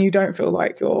 because then you don't feel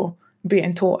like you're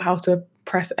being taught how to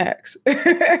press X.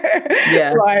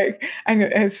 Yeah. Like, and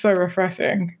it's so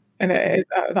refreshing. And it is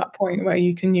at that point where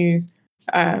you can use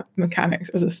mechanics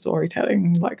as a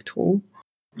storytelling like tool.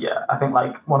 Yeah, I think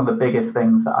like one of the biggest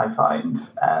things that I find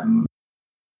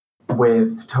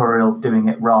with tutorials doing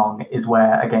it wrong is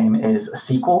where a game is a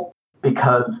sequel,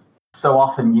 because so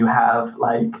often you have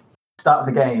like start of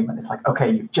the game and it's like,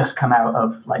 okay, you've just come out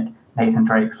of like Nathan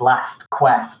Drake's last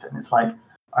quest, and it's like,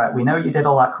 all right, we know you did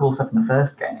all that cool stuff in the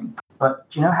first game, but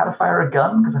do you know how to fire a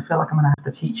gun? Because I feel like I'm going to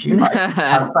have to teach you like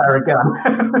how to fire a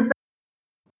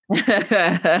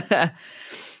gun.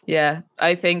 Yeah,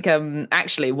 I think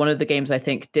actually one of the games I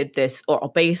think did this,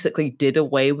 or basically did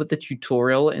away with the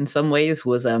tutorial in some ways,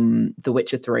 was The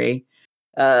Witcher 3.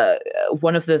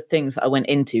 One of the things I went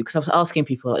into, because I was asking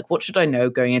people like, what should I know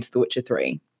going into The Witcher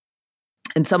 3?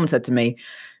 And someone said to me,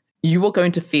 you are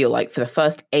going to feel like for the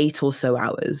first 8 or so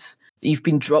hours that you've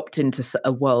been dropped into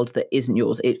a world that isn't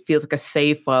yours. It feels like a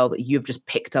save file that you've just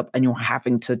picked up and you're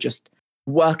having to just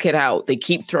work it out. They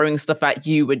keep throwing stuff at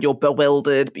you and you're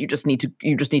bewildered, but you just need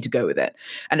to go with it.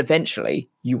 And eventually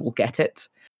you will get it.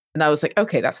 And I was like,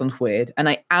 okay, that sounds weird. And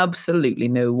I absolutely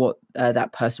know what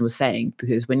that person was saying,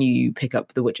 because when you pick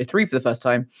up The Witcher 3 for the first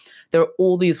time, there are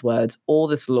all these words, all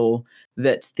this lore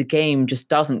that the game just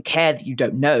doesn't care that you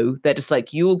don't know. They're just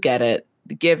like, you'll get it.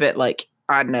 Give it like,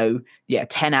 I don't know,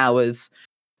 10 hours.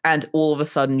 And all of a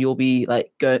sudden you'll be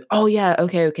like going, oh yeah,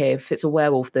 okay. If it's a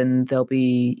werewolf, then there'll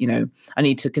be, you know, I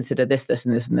need to consider this, this,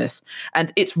 and this, and this.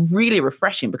 And it's really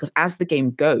refreshing because as the game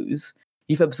goes,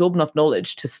 you've absorbed enough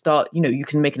knowledge to start, you know, you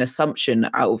can make an assumption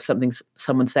out of something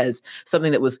someone says,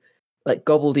 something that was like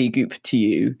gobbledygook to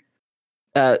you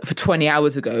for 20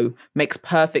 hours ago makes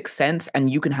perfect sense. And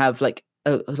you can have like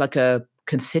a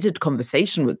considered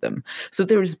conversation with them. So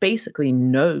there is basically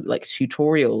no like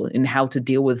tutorial in how to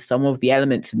deal with some of the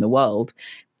elements in the world.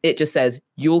 It just says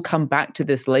you'll come back to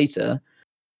this later.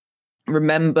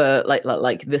 Remember,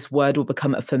 like this word will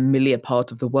become a familiar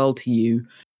part of the world to you,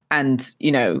 and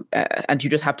you know, and you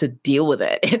just have to deal with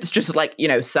it. It's just like, you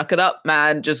know, suck it up,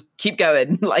 man. Just keep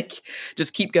going. Like,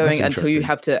 just keep going until you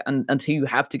have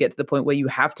to get to the point where you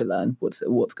have to learn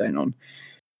what's going on.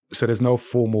 So there's no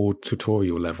formal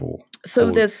tutorial level. So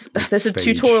there's a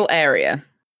tutorial area.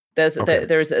 There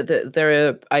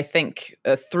are I think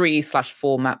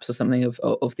 3/4 maps or something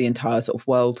of the entire sort of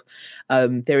world.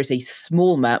 There is a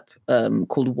small map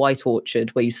called White Orchard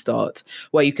where you start,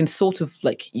 where you can sort of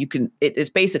like it's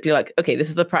basically like, okay, this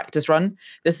is the practice run.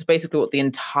 This is basically what the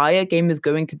entire game is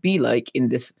going to be like in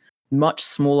this much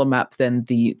smaller map than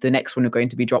the next one are going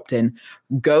to be dropped in.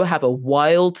 Go have a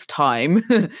wild time.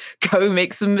 Go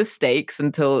make some mistakes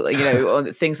until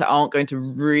things that aren't going to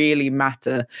really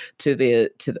matter to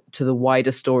the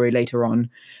wider story later on.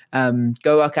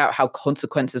 Go work out how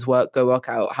consequences work. Go work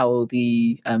out how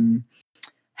the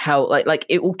how like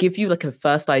it will give you like a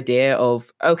first idea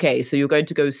of, okay, so you're going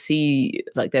to go see,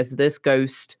 like, there's this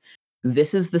ghost.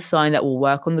 This is the sign that will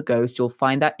work on the ghost. You'll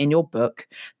find that in your book.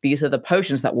 These are the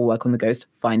potions that will work on the ghost.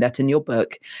 Find that in your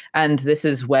book. And this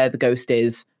is where the ghost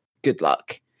is. Good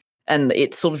luck. And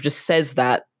it sort of just says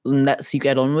that and lets you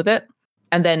get on with it.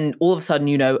 And then all of a sudden,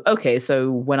 okay, so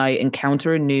when I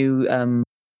encounter a new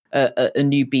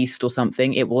beast or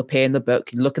something, it will appear in the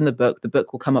book. You look in the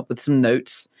book will come up with some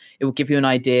notes. It will give you an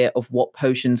idea of what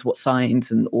potions, what signs,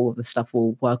 and all of the stuff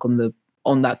will work on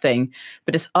that thing.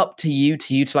 But it's up to you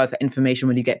to utilize that information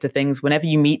when you get to things. When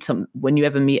you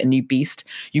ever meet a new beast,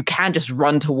 you can just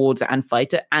run towards it and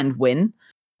fight it and win,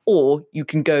 or you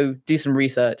can go do some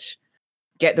research,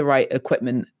 get the right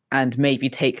equipment, and maybe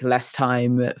take less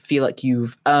time, feel like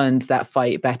you've earned that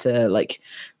fight better, like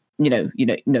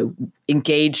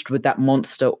engaged with that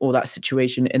monster or that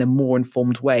situation in a more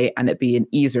informed way, and it be an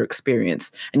easier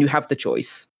experience, and you have the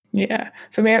choice. Yeah,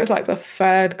 for me it was like the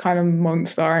third kind of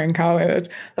monster I encountered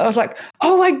that I was like,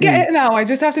 oh, I get it now. I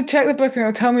just have to check the book and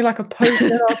it'll tell me like a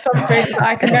potion or something that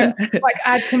I can then like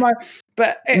add to my.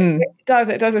 But it does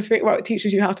this thing where it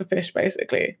teaches you how to fish,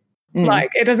 basically.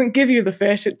 Like, it doesn't give you the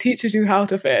fish; it teaches you how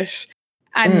to fish,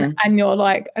 and you're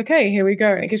like, okay, here we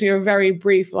go, and it gives you a very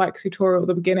brief like tutorial at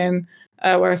the beginning,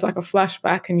 where it's like a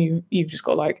flashback, and you've just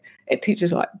got like, it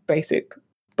teaches like basic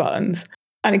buttons.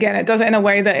 And again, it does it in a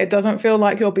way that it doesn't feel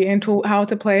like you're being taught how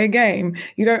to play a game.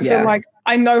 You don't feel like,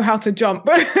 I know how to jump.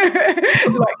 Like,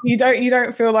 you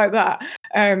don't feel like that.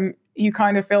 You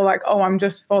kind of feel like, oh, I'm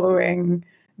just following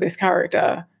this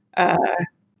character,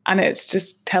 and it's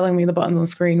just telling me the buttons on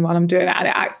screen while I'm doing it, and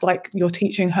it acts like you're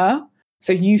teaching her.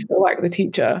 So you feel like the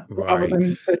teacher rather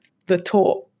than the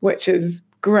taught, which is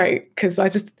great, because I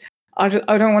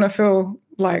don't want to feel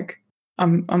like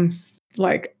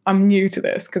I'm new to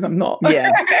this, because I'm not.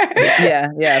 Yeah,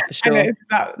 for sure. And it's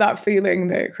that feeling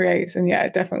that it creates, and yeah,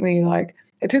 definitely, like,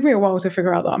 it took me a while to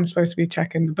figure out that I'm supposed to be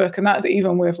checking the book, and that's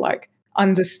even with like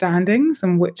understanding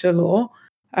some Witcher lore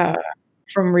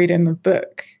from reading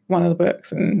one of the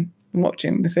books and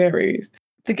watching the series.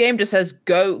 The game just says,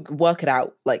 go work it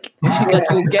out. Like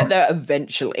you'll get there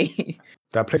eventually.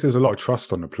 That places a lot of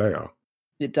trust on the player.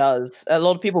 It does. A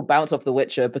lot of people bounce off The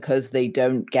Witcher because they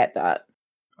don't get that.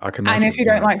 And if you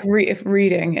don't like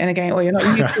reading in a game, or you're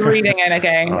not used to reading in a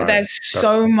game, there's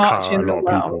so much in the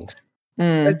world.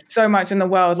 There's so much in the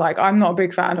world. Like, I'm not a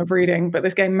big fan of reading, but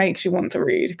this game makes you want to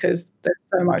read because there's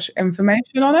so much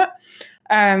information on it.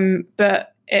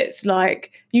 But it's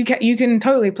like you can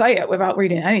totally play it without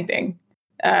reading anything,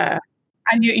 and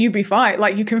you'd be fine.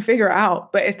 Like, you can figure it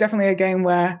out. But it's definitely a game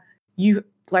where you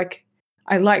like.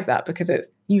 I like that because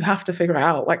you have to figure it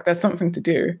out. Like, there's something to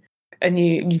do. And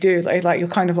you do like you're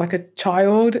kind of like a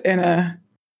child in a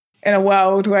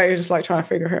world where you're just like trying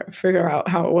to figure out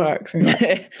how it works. And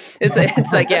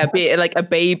it's like, yeah, be like a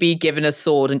baby given a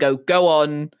sword and go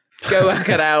on, go work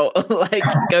it out, like,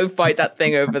 go fight that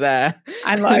thing over there.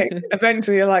 And like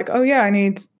eventually you're like, oh yeah, I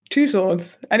need 2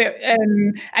 swords, and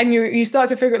you start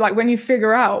to figure, like, when you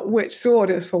figure out which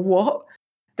sword is for what.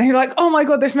 Then you're like, oh my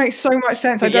God, this makes so much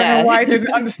sense. I don't know why I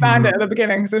didn't understand it at the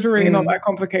beginning, because it's really not that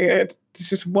complicated. It's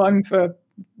just one for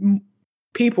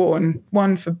people and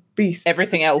one for beasts.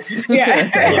 Everything else.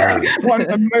 Yeah. One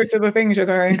for most of the things you're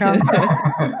going to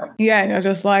encounter. Yeah, and you're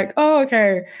just like, oh,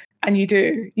 okay. And you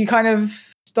kind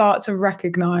of start to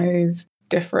recognize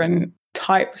different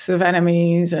types of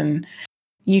enemies, and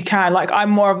you can, like, I'm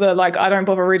more of the, like, I don't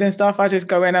bother reading stuff. I just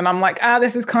go in and I'm like,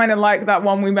 this is kind of like that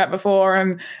one we met before,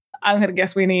 and I'm going to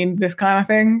guess we need this kind of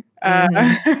thing.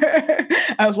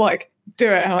 I was like, do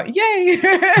it. I'm like, yay.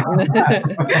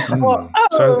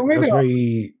 So that's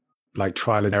very like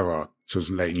trial and error, just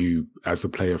letting you as the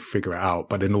player figure it out.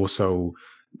 But then also,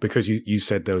 because you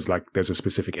said there's a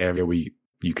specific area where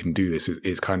you can do this,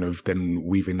 it's kind of then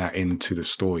weaving that into the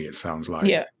story, it sounds like.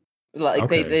 Yeah. Like,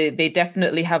 okay. they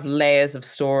definitely have layers of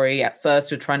story. At first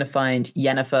you're trying to find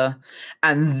Yennefer,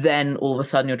 and then all of a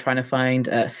sudden you're trying to find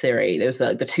Ciri. There's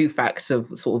like the 2 facts of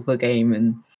sort of the game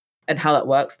and how that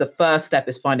works. The first step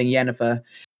is finding Yennefer,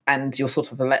 and you're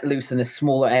sort of let loose in a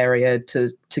smaller area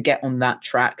to get on that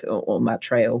track or on that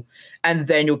trail, and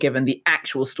then you're given the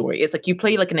actual story. It's like you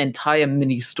play like an entire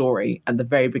mini story at the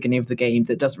very beginning of the game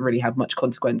that doesn't really have much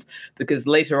consequence, because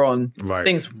later on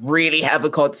things really have a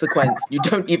consequence. You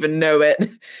don't even know it.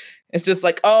 It's just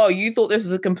like, oh, you thought this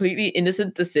was a completely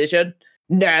innocent decision?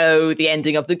 No, the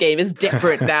ending of the game is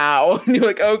different now. And you're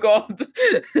like, oh god.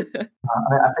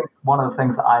 I think one of the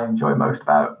things that I enjoy most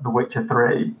about The Witcher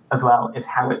 3 as well is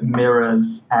how it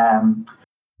mirrors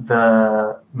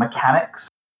the mechanics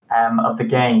of the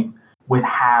game with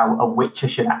how a Witcher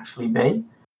should actually be.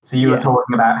 So you were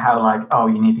talking about how, like, oh,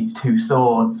 you need these 2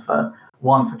 swords,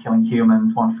 one for killing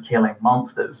humans, one for killing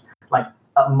monsters. Like,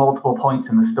 at multiple points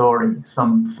in the story,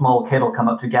 some small kid will come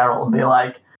up to Geralt and be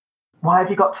like, why have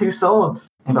you got 2 swords?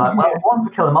 And he'll be like, well, one's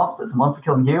for killing monsters and one's for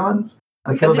killing humans.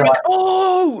 And the kid will be like,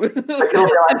 oh! The kid will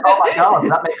be like, oh my god,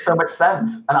 that makes so much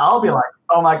sense. And I'll be like,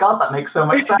 oh my god, that makes so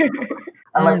much sense.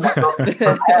 And like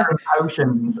preparing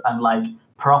potions and like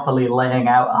properly laying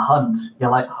out a hunt,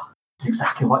 you're like, oh, that's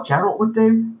exactly what Geralt would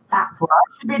do. That's what I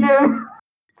should be doing.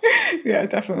 Yeah,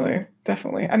 definitely.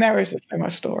 And there is just so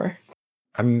much story.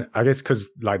 And I guess because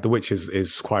like The Witcher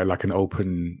is quite like an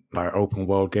open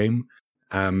world game.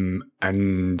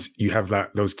 And you have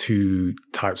those 2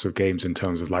 types of games in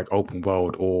terms of like open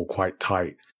world or quite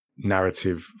tight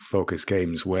narrative focused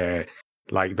games where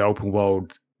like the open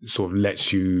world sort of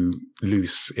lets you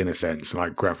loose in a sense.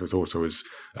 Like Grand Theft Auto is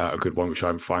a good one, which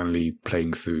I'm finally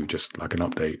playing through, just like an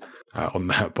update on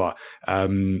that. But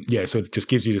so it just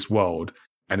gives you this world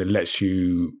and it lets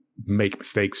you make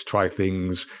mistakes, try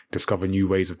things, discover new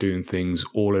ways of doing things,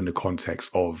 all in the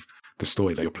context of the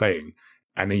story that you're playing.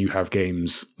 And then you have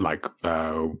games like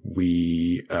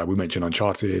we mentioned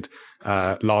Uncharted.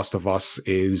 Last of Us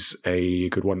is a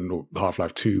good one,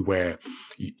 Half-Life 2, where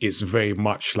it's very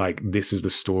much like this is the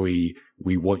story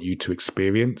we want you to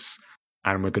experience,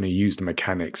 and we're going to use the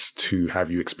mechanics to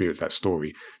have you experience that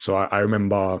story. So I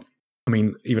remember, I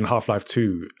mean, even Half-Life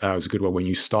 2 was a good one when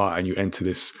you start and you enter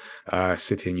this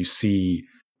city and you see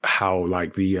how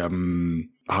like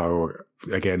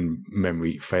again,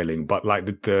 memory failing, but like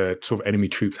the sort of enemy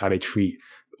troops, how they treat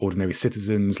ordinary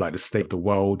citizens, like the state of the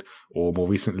world, or more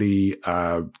recently,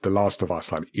 The Last of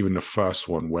Us, like even the first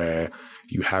one where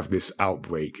you have this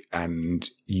outbreak and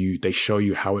they show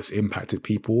you how it's impacted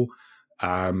people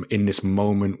in this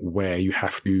moment where you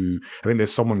have to, I think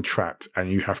there's someone trapped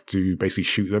and you have to basically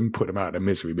shoot them, put them out of their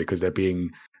misery because they're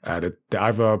being, they're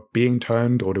either being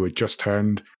turned or they were just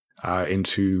turned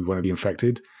into one of the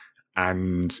infected.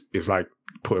 And it's like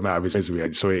put him out of his misery.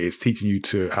 And so it's teaching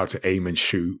you how to aim and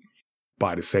shoot,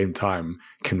 but at the same time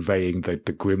conveying the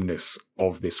grimness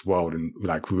of this world and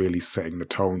like really setting the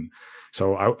tone.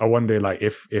 So I wonder, like,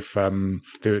 if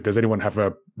does anyone have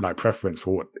a like preference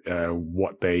for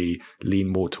what they lean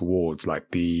more towards,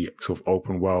 like the sort of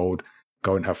open world,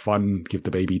 go and have fun, give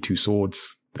the baby 2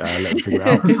 swords, let them figure it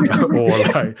out, or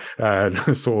like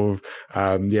the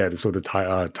sort of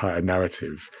tighter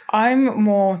narrative. I'm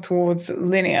more towards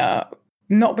linear,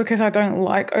 not because I don't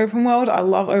like open world. I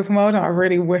love open world and I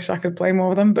really wish I could play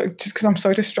more of them, but just because I'm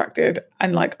so distracted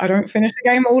and like I don't finish the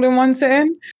game all in one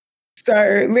sitting.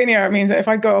 So linear means that if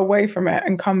I go away from it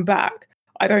and come back,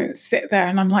 I don't sit there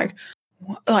and I'm like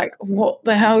what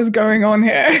the hell is going on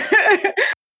here?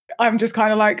 I'm just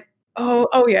kind of like,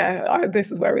 oh yeah,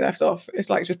 this is where we left off. It's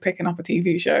like just picking up a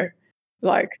TV show,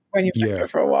 like when you've been it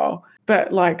for a while.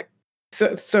 But like,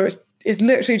 so it's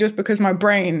literally just because my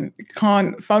brain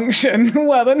can't function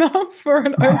well enough for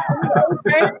an open world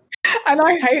game. And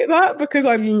I hate that because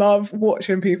I love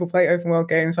watching people play open world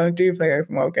games. I do play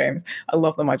open world games. I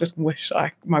love them. I just wish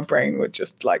my brain would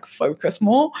just like focus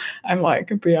more and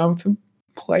like be able to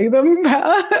play them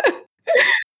better.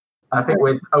 I think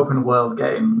with open world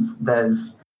games,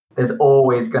 there's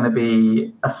always going to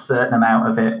be a certain amount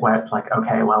of it where it's like,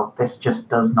 okay, well, this just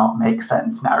does not make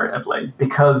sense narratively,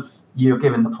 because you're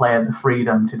giving the player the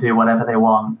freedom to do whatever they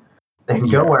want. They can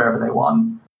go wherever they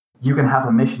want. You can have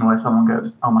a mission where someone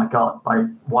goes, oh my god, my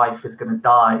wife is going to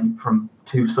die from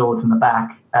 2 swords in the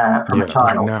back from a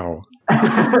child.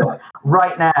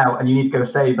 Right now, and you need to go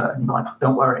save her. And you're like,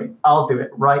 don't worry, I'll do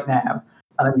it right now.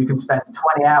 And then you can spend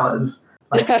 20 hours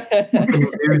like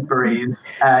in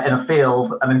Dewsbury's in a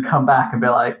field, and then come back and be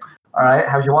like, all right,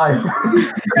 how's your wife?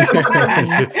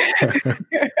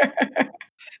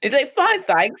 It's like, fine,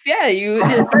 thanks. Yeah, you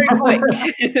did very quick.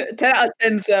 10 out of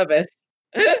 10 service.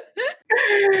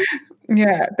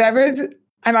 Yeah, there is,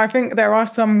 and I think there are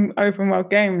some open world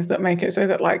games that make it so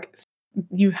that like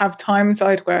you have time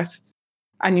side quests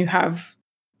and you have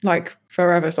like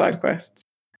forever side quests,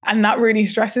 and that really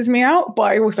stresses me out, but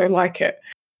I also like it.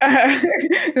 I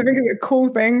think it's a cool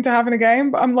thing to have in a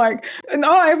game, but I'm like,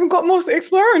 no, I haven't got more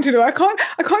exploring to do. I can't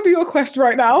do your quest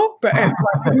right now. But it's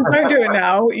like, if you don't do it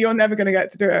now, you're never going to get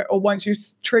to do it. Or once you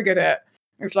triggered it,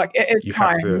 it's like it is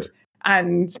timed,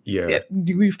 and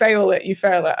you fail it, you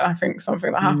fail it. And I think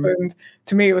something that happened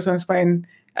to me was when I was playing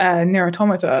Nier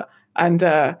Automata, and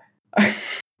I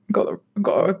got a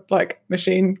like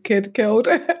machine kid killed.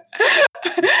 And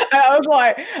I was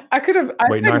like, I could have.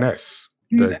 Wait, 9S.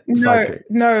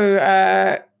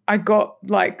 No, I got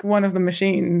like one of the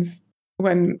machines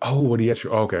when. Oh, what do you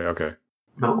actually? Okay.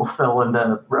 The little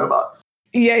cylinder robots.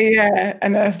 Yeah,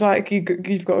 and it's like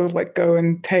you've got to like go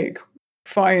and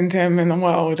find him in the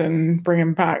world and bring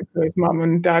him back to his mum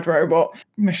and dad robot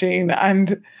machine,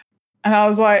 and I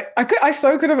was like, I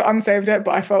so could have unsaved it,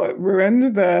 but I felt it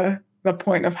ruined the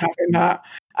point of having that,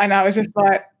 and I was just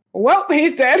like, well,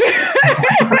 he's dead.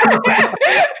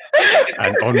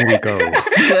 And on we go.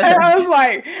 And I was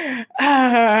like,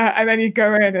 and then you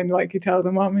go in and like you tell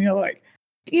the mom and you're like,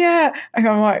 yeah. And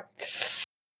I'm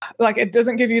like it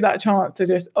doesn't give you that chance to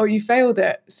just, oh, you failed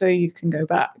it, so you can go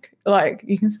back. Like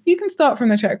you can start from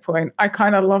the checkpoint. I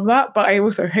kind of love that, but I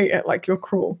also hate it. Like, you're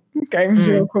cruel. Games,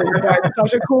 you're cruel. But it's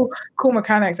such a cool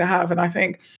mechanic to have. And I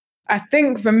think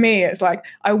for me, it's like,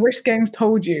 I wish games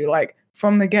told you like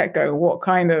from the get-go what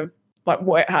kind of like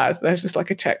what it has. There's just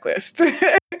like a checklist.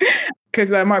 Because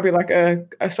there might be like a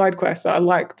side quest that I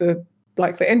like the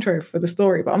intro for the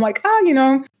story, but I'm like,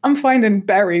 I'm finding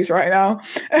berries right now.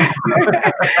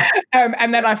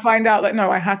 And then I find out that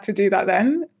no, I had to do that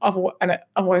then,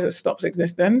 otherwise it stops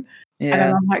existing. Yeah. And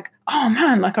then I'm like, oh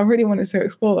man, like I really wanted to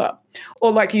explore that.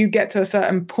 Or like you get to a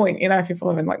certain point, if you're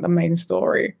following like the main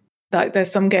story, like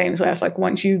there's some games where it's like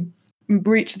once you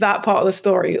reach that part of the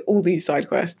story, all these side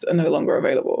quests are no longer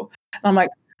available. And I'm like,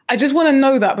 I just want to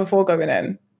know that before going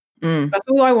in. That's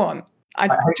all I want. I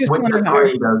just want to know. Witcher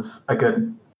 3 does a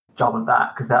good job of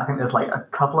that, because I think there's like a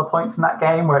couple of points in that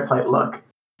game where it's like, look,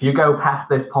 if you go past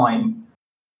this point,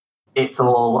 it's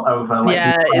all over. Like,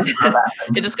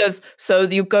 it just goes, so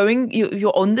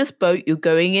you're on this boat, you're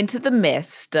going into the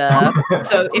mist.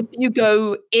 So if you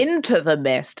go into the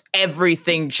mist,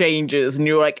 everything changes. And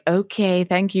you're like, okay,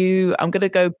 thank you. I'm going to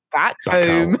go back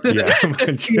home. Yeah.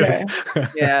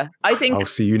 I think I'll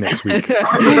see you next week.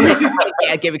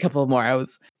 Yeah, give a couple more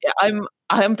hours. Yeah,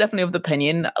 I'm definitely of the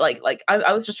opinion. Like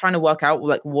I was just trying to work out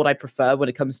like what I prefer when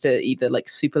it comes to either like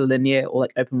super linear or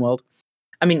like open world.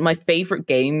 I mean, my favorite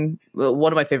game,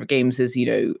 one of my favorite games is,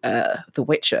 The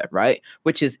Witcher, right?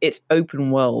 Which is, it's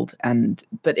open world,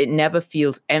 but it never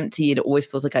feels empty. And it always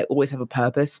feels like I always have a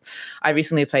purpose. I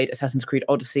recently played Assassin's Creed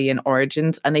Odyssey and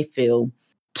Origins, and they feel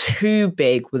too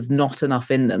big with not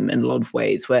enough in them in a lot of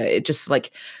ways, where it just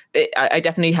like, I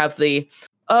definitely have there's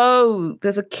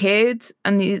a kid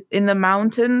and he's in the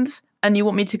mountains and you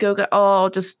want me to go,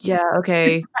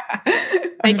 okay.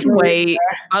 They can wait.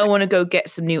 I want to go get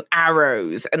some new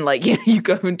arrows, and like you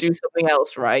go and do something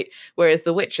else, right? Whereas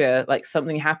The Witcher, like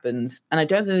something happens, and I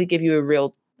don't think they give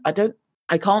you I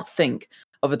can't think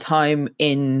of a time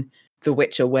in The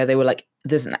Witcher where they were like,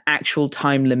 there's an actual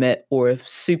time limit or a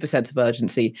super sense of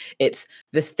urgency. It's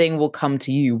this thing will come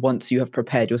to you once you have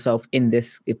prepared yourself in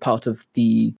this part of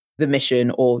the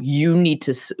mission, or you need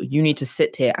to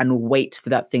sit here and wait for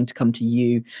that thing to come to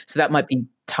you. So that might be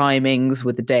timings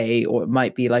with the day, or it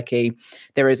might be like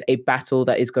there is a battle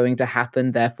that is going to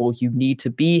happen, therefore you need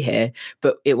to be here,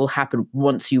 but it will happen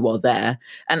once you are there.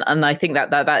 And I think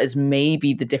that is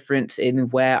maybe the difference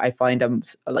in where I find I'm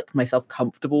like myself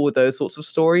comfortable with those sorts of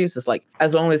stories. It's like,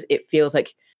 as long as it feels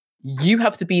like you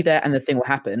have to be there and the thing will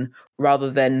happen,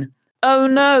 rather than, oh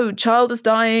no, child is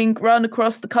dying, run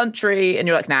across the country, and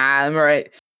you're like, nah, I'm all right.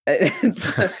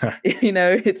 It's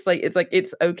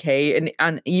okay.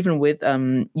 And even with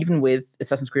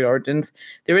Assassin's Creed Origins,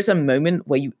 there is a moment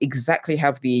where you exactly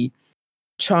have the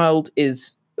child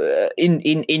is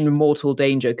in mortal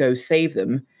danger, go save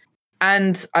them.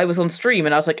 And I was on stream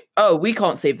and I was like, oh, we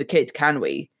can't save the kid, can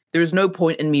we? There is no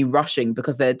point in me rushing,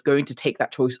 because they're going to take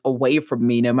that choice away from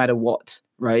me no matter what,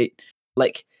 right?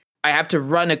 Like, I have to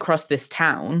run across this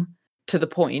town to the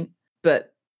point,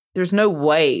 but there's no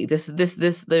way there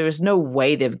is no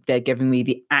way they're giving me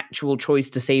the actual choice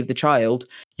to save the child.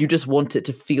 You just want it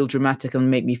to feel dramatic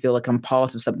and make me feel like I'm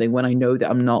part of something when I know that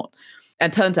I'm not.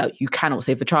 And turns out you cannot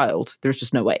save the child. There's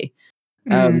just no way.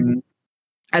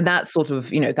 And that's sort of,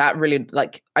 that really,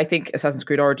 like, I think Assassin's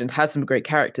Creed Origins has some great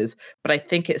characters, but I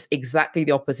think it's exactly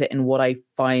the opposite in what I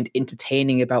find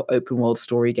entertaining about open world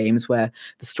story games, where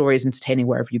the story is entertaining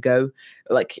wherever you go.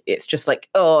 Like, it's just like,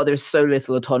 oh, there's so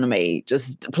little autonomy.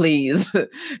 Just please,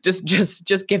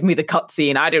 just give me the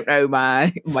cutscene. I don't know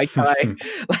my guy.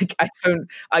 Like,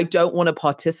 I don't want to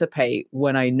participate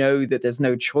when I know that there's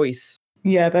no choice.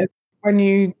 Yeah, when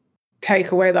you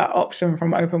take away that option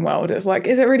from open world, it's like,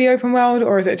 is it really open world,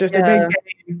 or is it just a big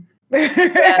game?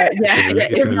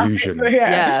 It's an illusion.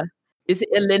 Yeah. Is it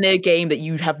a linear game that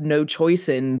you have no choice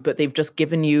in, but they've just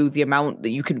given you the amount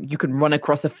that you can run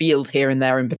across a field here and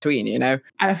there in between, And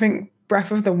I think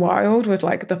Breath of the Wild was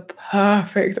like the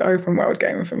perfect open world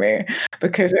game for me,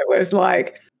 because it was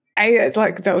like, it's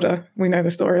like Zelda, we know the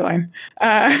storyline.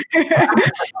 And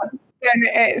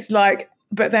it's like,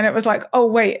 but then it was like, oh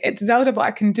wait, it's Zelda, but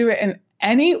I can do it in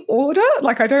any order.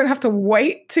 Like, I don't have to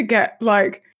wait to get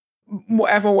like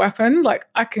whatever weapon. Like,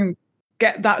 I can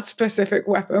get that specific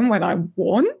weapon when I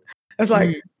want. I was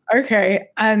like, okay.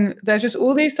 And there's just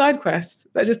all these side quests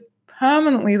that are just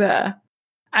permanently there.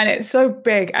 And it's so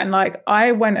big. And like,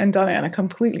 I went and done it in a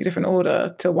completely different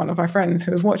order to one of my friends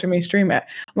who was watching me stream it.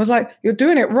 I was like, you're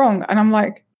doing it wrong. And I'm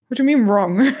like, what do you mean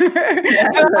wrong? There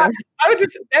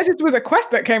just was a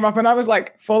quest that came up, and I was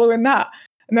like following that.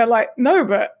 And they're like, no,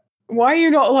 but why are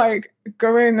you not like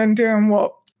going and doing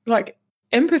what like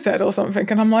Impa said or something?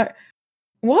 And I'm like,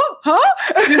 what? Huh?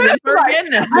 I'm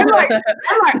like,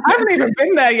 I haven't even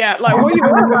been there yet. Like, what are you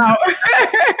on about?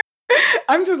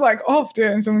 I'm just like off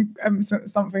doing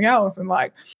something else. And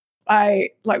like,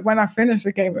 when I finished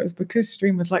the game, it was because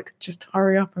streamers like, just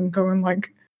hurry up and go and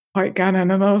like fight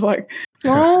Ganon. And I was like,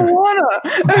 oh, I wanna.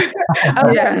 I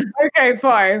was like, okay,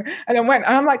 fine. And then went,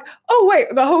 and I'm like, oh wait,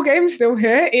 the whole game's still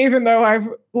here, even though I've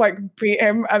like beat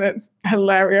him. And it's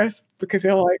hilarious because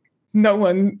you're like, no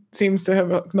one seems to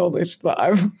have acknowledged that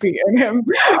I've beaten him.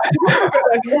 But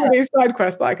there's all these side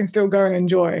quests that I can still go and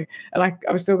enjoy. And like,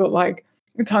 I've still got like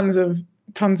tons of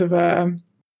they're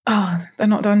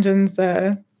not dungeons,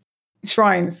 they're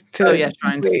shrines to shrines.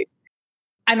 complete.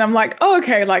 And I'm like, oh,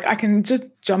 okay, like I can just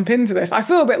jump into this. I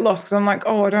feel a bit lost because I'm like,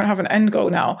 oh, I don't have an end goal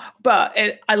now. But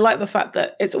I like the fact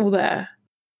that it's all there.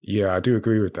 Yeah, I do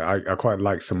agree with that. I quite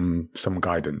like some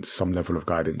guidance, some level of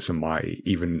guidance in my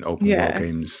even open world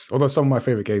games. Although some of my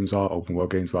favorite games are open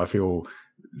world games, but I feel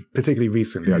particularly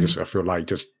recently, I feel like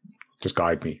just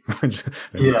guide me and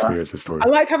experience the story. I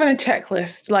like having a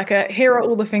checklist, like here are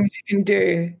all the things you can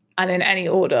do, and in any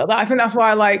order. I think that's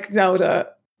why I like Zelda,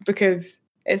 because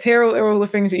it's here are all the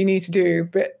things that you need to do,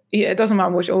 but it doesn't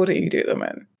matter which order you do them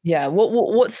in. Yeah,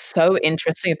 what's so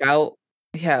interesting about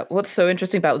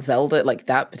Zelda, like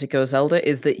that particular Zelda,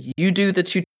 is that you do the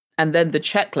two, and then the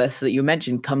checklist that you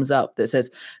mentioned comes up that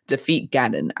says defeat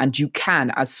Ganon, and you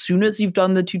can, as soon as you've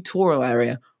done the tutorial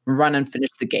area, run and finish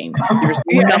the game. There's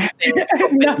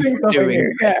nothing from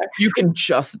doing. You can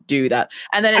just do that,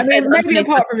 and then it says maybe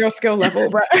apart from your skill level,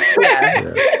 but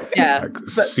like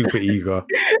super eager.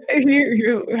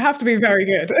 You have to be very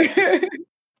good.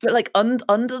 But like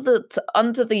under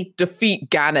the defeat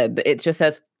Ganon, it just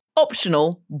says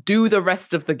optional, do the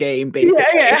rest of the game,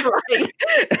 basically.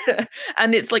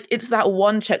 And it's like, it's that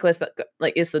one checklist that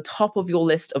like is the top of your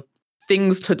list of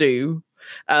things to do,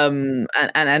 and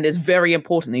it's very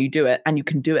important that you do it, and you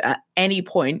can do it at any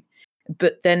point.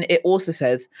 But then it also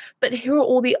says, but here are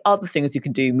all the other things you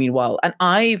can do meanwhile. And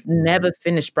I've never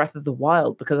finished Breath of the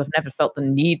Wild because I've never felt the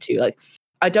need to. Like,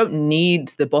 I don't need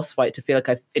the boss fight to feel like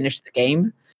I've finished the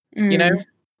game. You know,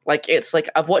 like it's like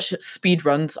I've watched speed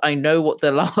runs. I know what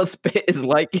the last bit is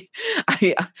like.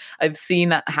 I've seen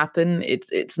that happen.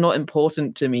 It's not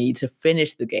important to me to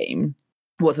finish the game.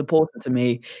 What's important to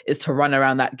me is to run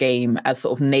around that game as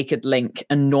sort of naked Link,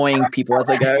 annoying people as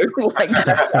I go. Like,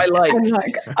 that's what I like. And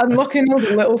like unlocking all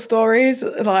the little stories,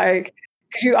 like,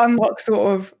 because you unlock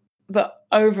sort of the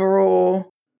overall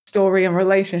story and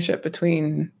relationship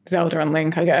between Zelda and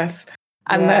Link, I guess,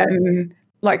 and then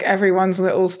like everyone's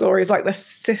little stories, like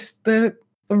the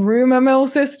rumor mill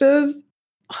sisters.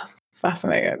 Oh,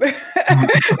 fascinating.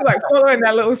 Like following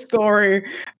their little story,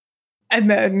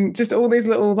 and then just all these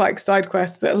little like side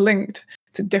quests that are linked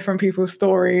to different people's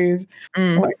stories.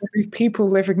 Like these people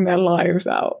living their lives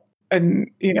out, and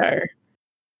you know.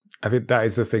 I think that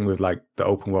is the thing with like the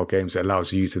open world games. It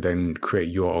allows you to then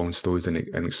create your own stories and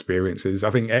experiences.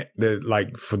 I think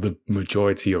like for the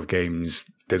majority of games,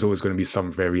 there's always going to be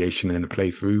some variation in the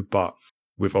playthrough. But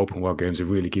with open world games, it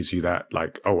really gives you that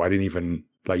like, oh, I didn't even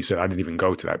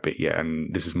go to that bit yet,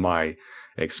 and this is my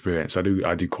experience. I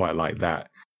do quite like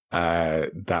that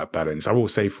balance. I will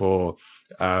say for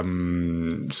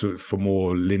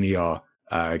more linear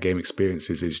game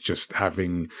experiences is just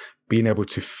being able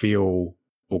to feel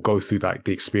or go through like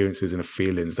the experiences and the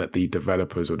feelings that the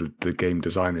developers or the game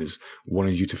designers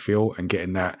wanted you to feel, and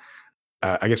getting that.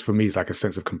 I guess for me, it's like a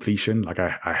sense of completion. Like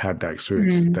I had that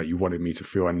experience that you wanted me to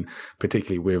feel, and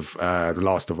particularly with The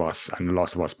Last of Us and The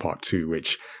Last of Us Part 2,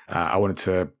 which I wanted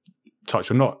to touch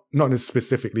on, not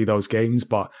specifically those games,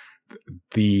 but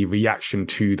the reaction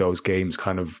to those games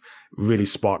kind of really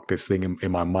sparked this thing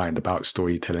in my mind about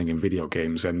storytelling in video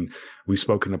games. And we've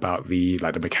spoken about the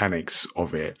mechanics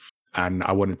of it. And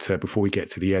I wanted to, before we get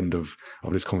to the end of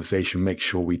this conversation, make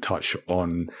sure we touch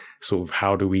on sort of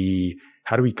how do we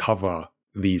cover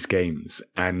these games.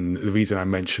 And the reason I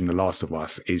mentioned The Last of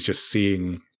Us is just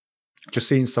seeing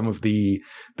some of the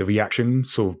reaction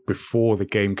sort of before the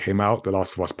game came out. The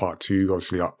Last of Us Part 2,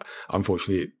 obviously,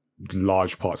 unfortunately,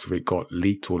 large parts of it got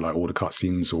leaked, or like all the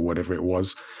cutscenes or whatever it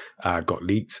was got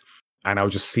leaked. And I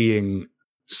was just seeing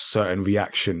certain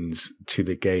reactions to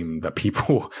the game that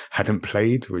people hadn't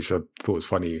played, which I thought was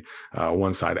funny on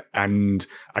one side. And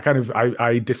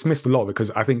I dismissed a lot,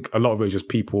 because I think a lot of it was just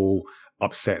people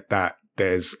upset that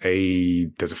there's a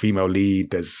female lead,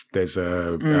 there's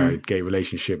a gay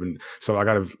relationship, and so I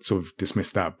kind of sort of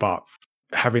dismissed that. But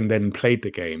having then played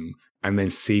the game and then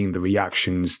seeing the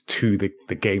reactions to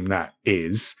the game that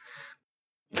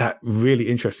really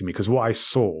interested me, because what I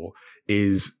saw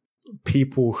is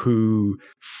people who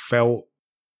felt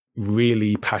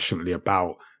really passionately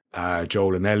about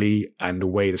Joel and Ellie and the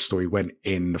way the story went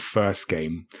in the first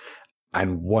game,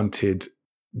 and wanted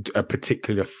a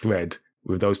particular thread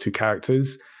with those two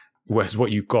characters, whereas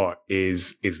what you got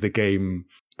is the game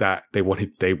that they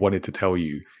wanted to tell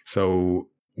you. So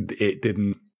it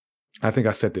didn't. I think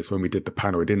I said this when we did the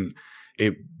panel.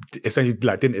 It essentially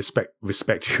didn't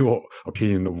respect your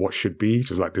opinion of what should be.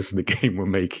 Just like, this is the game we're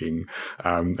making,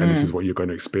 and this is what you're going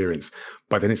to experience.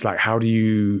 But then it's like, how do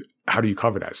you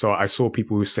cover that? So I saw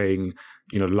people who were saying,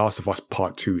 The Last of Us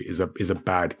Part 2 is a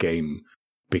bad game,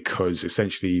 because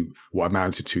essentially what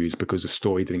amounted to is because the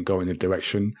story didn't go in the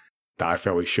direction that I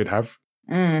felt it should have.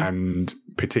 And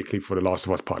particularly for The Last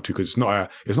of Us Part 2, because it's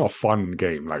not a fun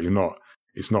game. Like,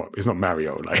 it's not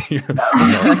Mario. Like, you're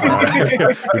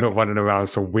not running around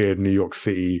some weird New York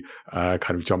City,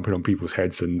 kind of jumping on people's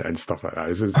heads and stuff like that.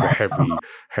 This is a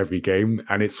heavy game,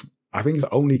 and I think it's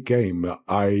the only game that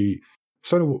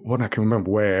one I can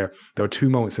remember where there were 2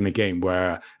 moments in the game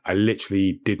where I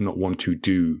literally did not want to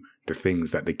do the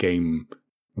things that the game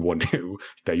wanted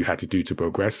that you had to do to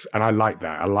progress, and I like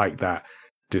that. I like that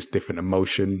just different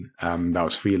emotion that I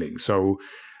was feeling. So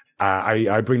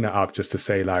I bring that up just to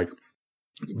say, like,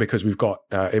 because we've got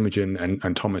Imogen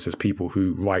and Thomas as people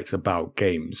who write about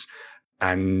games,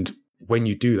 and when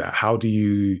you do that, how do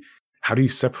you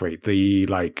separate the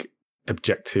like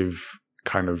objective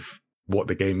kind of what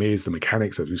the game is, the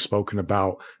mechanics that we've spoken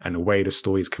about, and the way the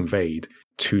story is conveyed,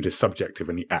 to the subjective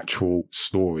and the actual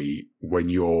story when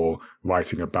you're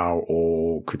writing about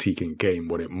or critiquing a game,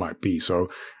 what it might be? So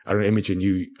I don't know, Imogen,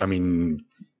 you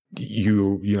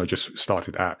just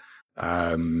started at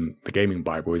the Gaming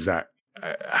Bible. Is that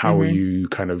how are you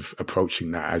kind of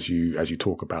approaching that as you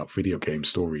talk about video game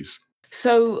stories?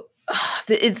 So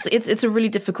it's a really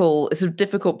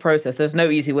difficult process. There's no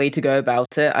easy way to go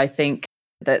about it. I think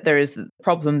that there is the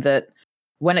problem that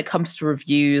when it comes to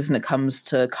reviews and it comes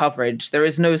to coverage, there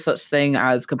is no such thing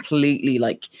as completely,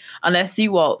 like, unless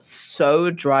you are so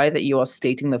dry that you are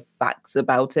stating the facts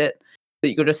about it,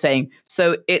 that you're just saying,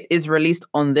 so it is released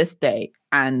on this day,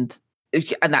 and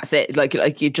that's it. Like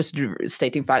you're just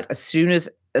stating fact. As soon as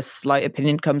a slight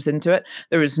opinion comes into it,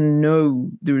 there is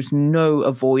no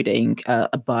avoiding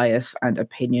a bias and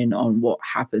opinion on what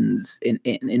happens in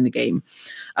the game.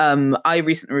 I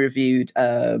recently reviewed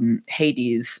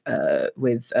Hades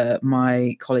with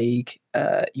my colleague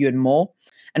Ewan Moore,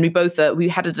 and we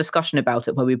had a discussion about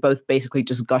it where we were both basically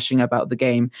just gushing about the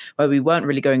game, where we weren't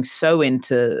really going so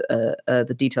into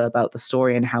the detail about the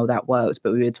story and how that worked,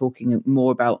 but we were talking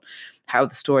more about how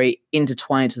the story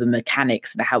intertwines with the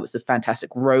mechanics and how it's a fantastic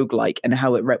roguelike and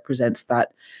how it represents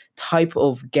that type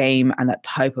of game and that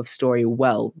type of story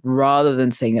well, rather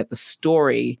than saying that the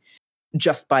story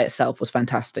just by itself was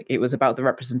fantastic. It was about the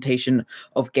representation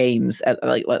of games,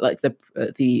 like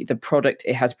the product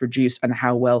it has produced and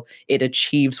how well it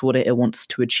achieves what it wants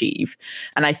to achieve.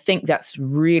 And I think that's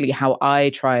really how I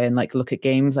try and like look at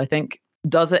games. I think,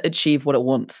 does it achieve what it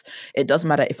wants? It doesn't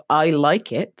matter if I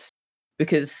like it,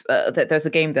 because there's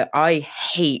a game that I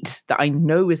hate that I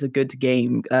know is a good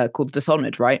game called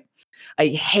Dishonored, right? I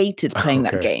hated playing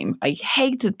that game. I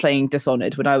hated playing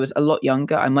Dishonored when I was a lot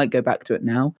younger. I might go back to it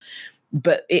now.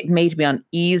 but it made me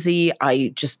uneasy.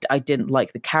 I didn't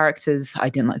like the characters. I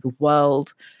didn't like the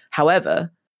world.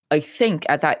 However, I think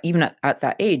at that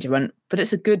age, I went, but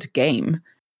it's a good game.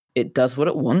 It does what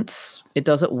it wants. It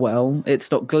does it well. It's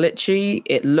not glitchy.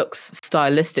 It looks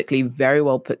stylistically very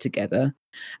well put together.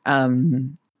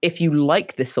 If you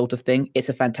like this sort of thing, it's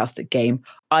a fantastic game.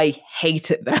 I hate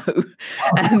it though.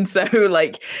 And so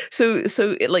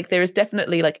there is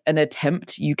definitely like an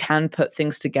attempt. You can put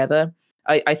things together.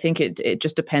 I think it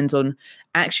just depends on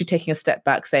actually taking a step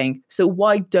back, saying, so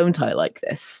why don't I like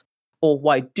this? Or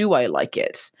why do I like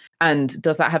it? And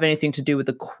does that have anything to do with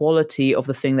the quality of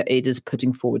the thing that it is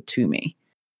putting forward to me?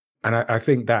 And I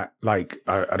think that, like,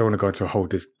 I don't want to go into a whole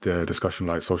discussion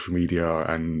like social media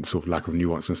and sort of lack of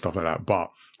nuance and stuff like that. But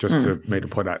just to make the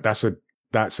point that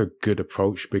that's a good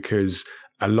approach, because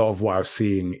a lot of what I was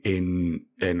seeing in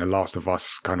The Last of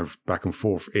Us kind of back and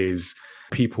forth is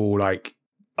people like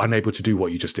unable to do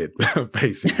what you just did,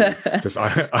 basically. Just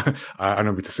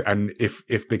unable to say, and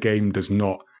if the game does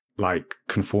not like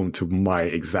conform to my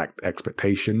exact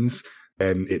expectations,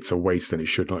 then it's a waste and it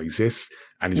should not exist.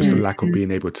 And it's just a lack of being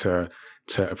able to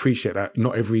appreciate that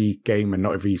not every game and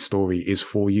not every story is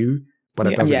for you, but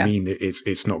it doesn't mean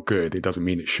it's not good. It doesn't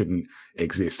mean it shouldn't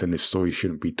exist and this story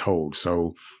shouldn't be told.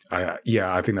 So I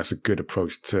think that's a good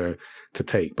approach to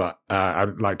take. But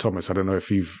like Thomas, I don't know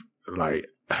if you've like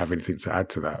have anything to add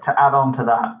to that. To add on to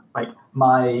that, like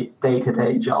my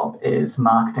day-to-day job is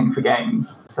marketing for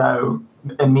games. So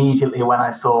immediately when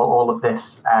I saw all of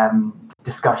this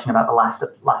discussion about The Last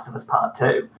of Us Part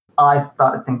 2, I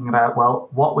started thinking about, well,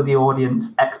 what were the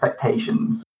audience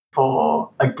expectations for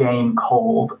a game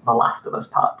called The Last of Us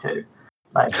Part 2?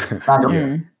 Like, I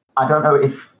don't know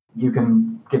if you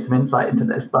can give some insight into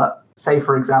this, but say,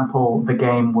 for example, the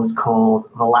game was called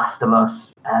The Last of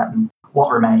Us What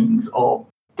Remains, or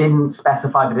didn't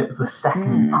specify that it was the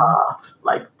second part,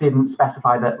 like didn't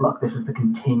specify that, look, this is the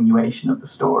continuation of the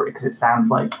story, because it sounds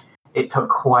like it took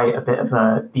quite a bit of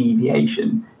a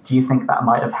deviation. Do you think that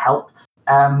might have helped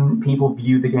people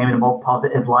view the game in a more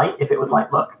positive light if it was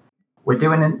like, look, we're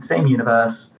doing it in the same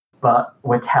universe, but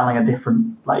we're telling a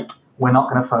different, like, we're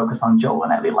not going to focus on Joel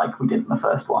and Ellie like we did in the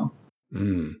first one?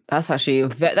 That's actually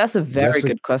that's a very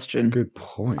good question. Good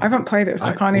point. I haven't played it, so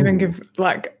I can't even give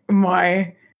like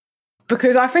my,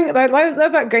 because I think that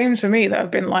there's like games for me that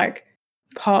have been like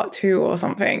part 2 or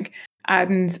something,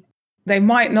 and they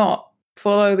might not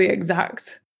follow the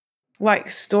exact like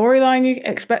storyline you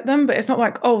expect them, but it's not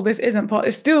like, oh, this isn't part.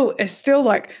 It's still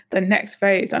like the next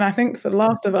phase. And I think for The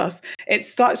Last of Us,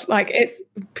 it's such like it's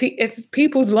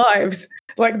people's lives,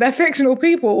 like they're fictional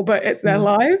people, but it's their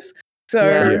lives.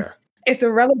 So it's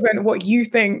irrelevant what you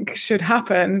think should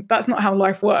happen. That's not how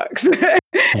life works.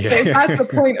 That's the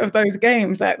point of those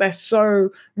games, that they're so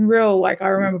real. Like I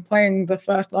remember playing the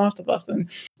first Last of Us,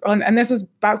 and this was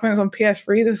back when it was on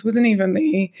PS3. This wasn't even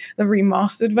the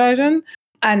remastered version.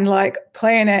 And like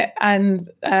playing it, and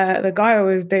the guy I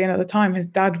was dating at the time, his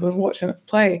dad was watching us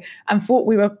play and thought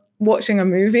we were watching a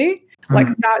movie. Like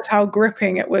that's how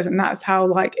gripping it was, and that's how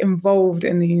like involved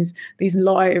in these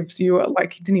lives you were.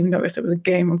 Like he didn't even notice it was a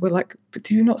game, and we're like, but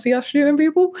do you not see us shooting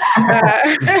people?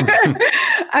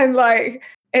 And like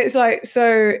it's like,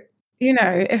 so you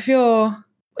know, if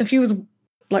you was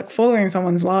like following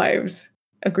someone's lives,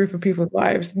 a group of people's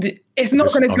lives, it's not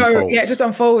going to go. Unfolds. Yeah, it just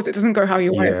unfolds. It doesn't go how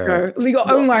you want it to go. Your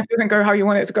own life doesn't go how you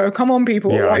want it to go. Come on,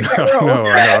 people. Yeah, like, I know.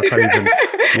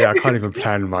 I can't even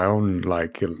plan my own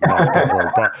like life that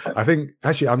well. But I think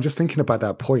actually, I'm just thinking about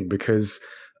that point, because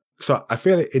so I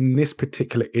feel like in this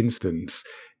particular instance,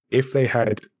 if they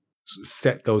had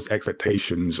set those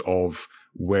expectations of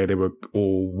where they were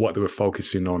or what they were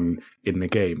focusing on in the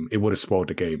game, it would have spoiled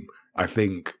the game. I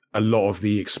think a lot of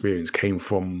the experience came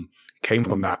from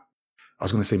that. I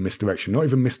was going to say misdirection, not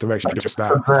even misdirection, just that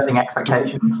subverting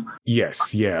expectations.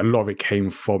 Yes, yeah, a lot of it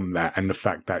came from that, and the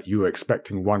fact that you were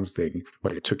expecting one thing,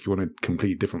 but it took you on a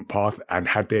completely different path. And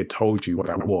had they told you what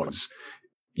that was,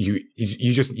 you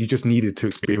just needed to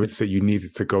experience it. You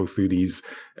needed to go through these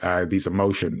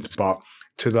emotions. But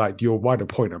to like your wider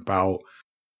point about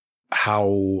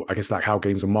how, I guess, like how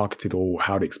games are marketed or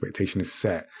how the expectation is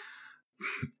set,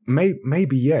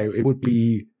 maybe it would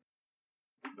be.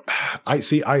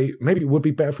 Maybe it would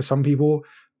be better for some people,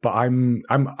 but I'm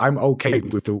okay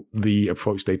with the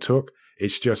approach they took.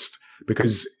 It's just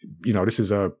because, you know, this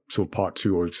is a sort of part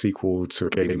 2 or sequel to a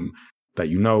game that,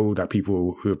 you know, that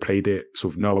people who have played it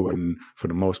sort of know and for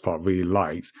the most part really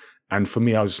liked. And for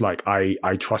me, I was just like, I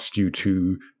trust you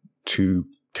to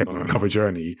take on another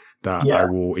journey that I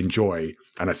will enjoy.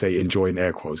 And I say enjoy in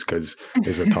air quotes because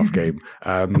it's a tough game.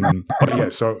 But yeah,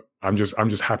 so I'm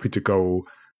just happy to go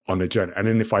on a journey. And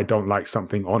then if I don't like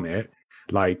something on it,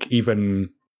 like even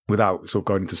without sort of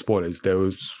going into spoilers, there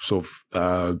was sort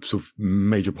of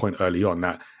major point early on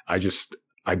that I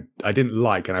didn't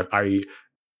like, and I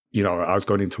was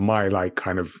going into my like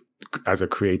kind of as a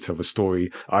creator of a story,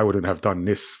 I wouldn't have done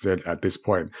this at this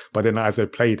point. But then as I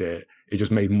played it, it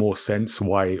just made more sense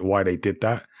why they did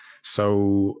that.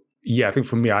 So yeah, I think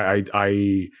for me, I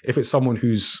if it's someone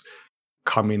who's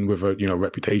come in with a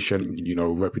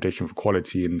reputation for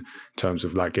quality in terms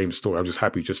of like game story, I'm just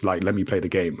happy, just like let me play the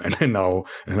game and then I'll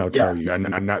tell you.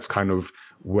 And that's kind of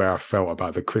where I felt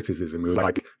about the criticism. It was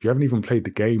like, you haven't even played the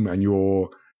game and you're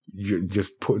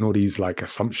just putting all these like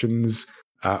assumptions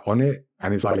on it,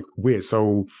 and it's like weird.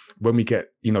 So when we get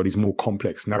these more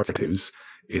complex narratives,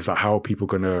 it's like, how are people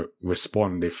going to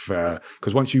respond if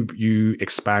because once you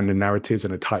expand the narratives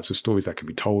and the types of stories that can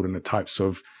be told and the types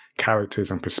of characters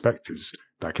and perspectives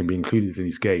that can be included in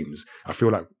these games, I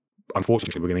feel like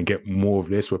unfortunately we're going to get more of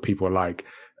this where people are like,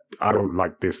 I don't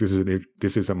like this. This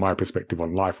isn't my perspective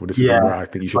on life, or this isn't where I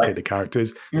think you should take the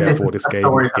characters. Therefore, this game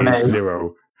is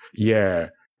 0. Yeah.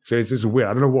 So it's just weird.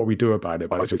 I don't know what we do about it,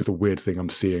 but it's just a weird thing I'm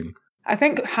seeing. I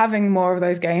think having more of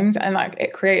those games and like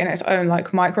it creating its own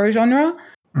like micro genre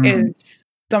is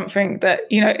something that,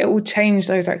 it will change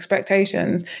those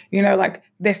expectations. Like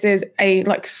this is a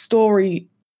like story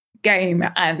game,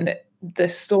 and the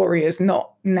story is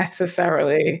not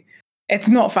necessarily, it's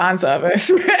not fan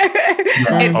service.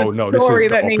 It's no, this is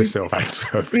the opposite of fan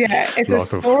service. Yeah, it's a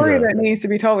story that needs to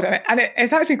be told. And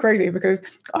it's actually crazy because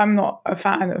I'm not a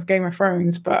fan of Game of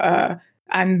Thrones, but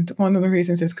and one of the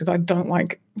reasons is because I don't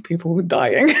like people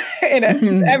dying in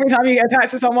it. Every time you get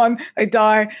attached to someone, they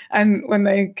die. And when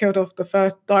they killed off the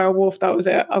first dire wolf, that was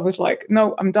it. I was like,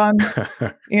 no, I'm done.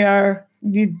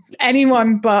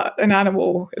 Anyone but an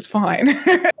animal is fine.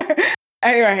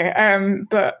 Anyway,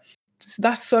 but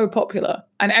that's so popular,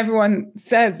 and everyone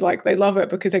says like they love it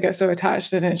because they get so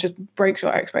attached, and it just breaks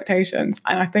your expectations.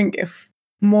 And I think if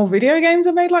more video games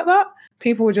are made like that,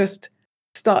 people will just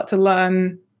start to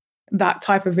learn that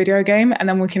type of video game, and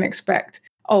then we can expect,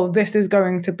 oh, this is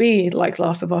going to be like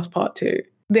Last of Us Part 2.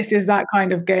 This is that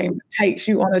kind of game that takes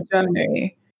you on a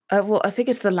journey. Well, I think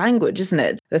it's the language, isn't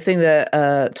it? The thing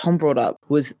that Tom brought up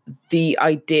was the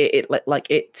idea.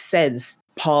 It says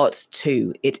Part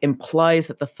 2. It implies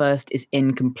that the first is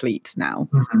incomplete now.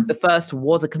 The first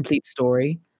was a complete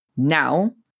story.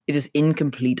 Now it is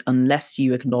incomplete unless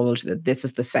you acknowledge that this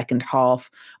is the second half,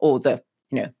 or the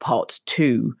part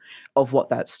 2 of what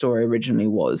that story originally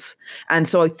was. And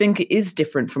so I think it is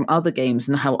different from other games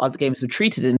and how other games are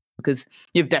treated in, because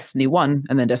you have Destiny 1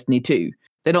 and then Destiny 2.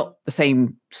 They're not the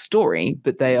same story,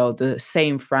 but they are the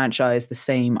same franchise, the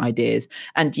same ideas.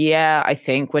 And yeah, I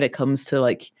think when it comes to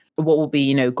like what will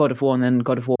be, God of War and then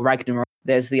God of War Ragnarok,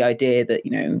 there's the idea that,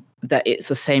 that it's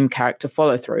the same character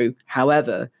follow through.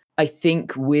 However, I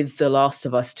think with The Last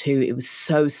of Us 2, it was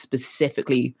so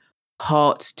specifically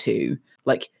part 2.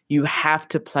 Like you have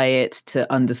to play it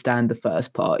to understand the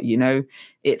first part,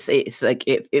 It's like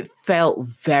it felt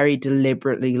very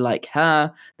deliberately like,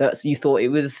 that's, you thought it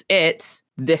was it.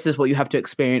 This is what you have to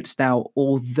experience now.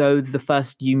 Although the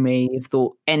first you may have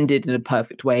thought ended in a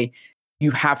perfect way,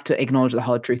 you have to acknowledge the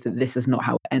hard truth that this is not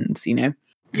how it ends,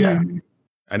 Yeah.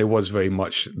 And it was very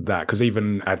much that, because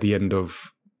even at the end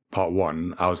of part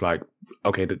 1, I was like,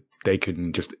 okay, they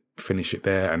can just finish it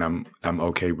there, and I'm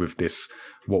okay with this,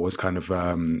 what was kind of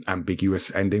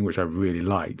ambiguous ending, which I really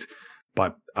liked.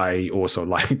 But I also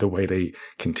liked the way they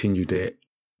continued it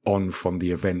on from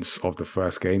the events of the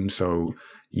first game. So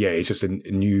yeah, it's just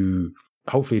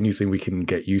hopefully a new thing we can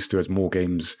get used to as more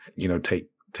games,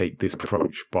 take this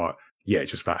approach. But yeah,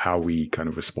 it's just that how we kind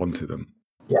of respond to them.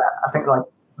 Yeah, I think like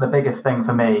the biggest thing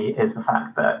for me is the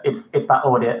fact that it's that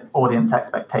audience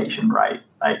expectation, right?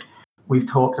 Like we've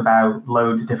talked about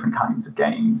loads of different kinds of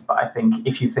games, but I think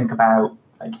if you think about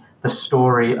like the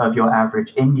story of your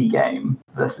average indie game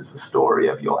versus the story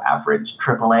of your average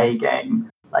AAA game,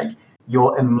 like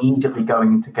you're immediately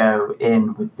going to go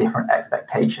in with different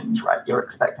expectations, right? You're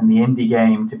expecting the indie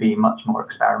game to be much more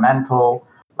experimental,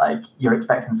 like you're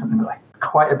expecting something like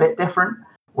quite a bit different,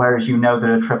 whereas that a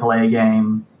AAA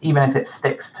game, even if it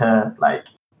sticks to like,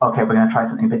 okay, we're going to try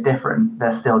something a bit different,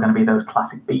 there's still going to be those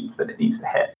classic beats that it needs to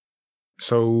hit.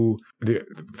 So the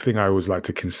thing I always like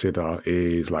to consider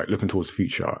is like looking towards the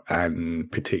future,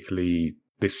 and particularly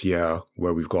this year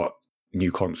where we've got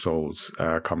new consoles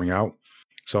coming out.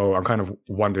 So I'm kind of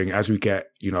wondering, as we get,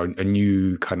 a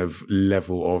new kind of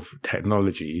level of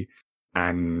technology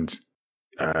and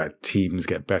teams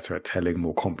get better at telling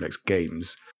more complex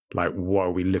games, like what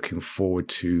are we looking forward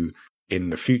to in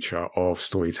the future of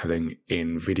storytelling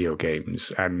in video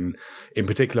games. And in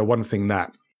particular, one thing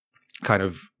that kind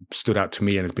of stood out to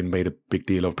me and has been made a big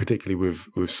deal of, particularly with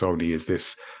Sony, is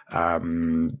this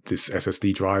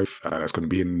SSD drive that's going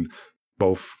to be in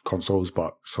both consoles,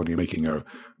 but Sony are making a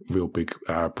real big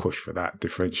push for that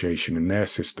differentiation in their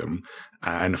system,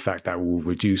 and the fact that will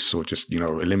reduce or just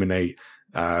eliminate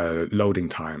loading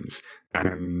times.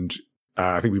 And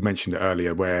I think we mentioned it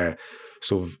earlier, where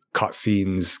sort of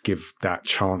cutscenes give that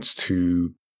chance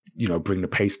to bring the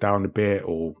pace down a bit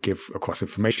or give across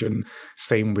information.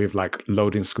 Same with like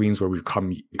loading screens, where we've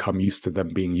become used to them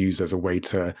being used as a way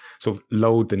to sort of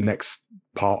load the next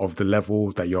part of the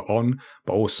level that you're on,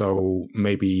 but also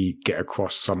maybe get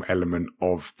across some element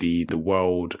of the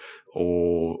world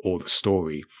or the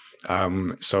story.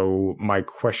 So my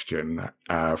question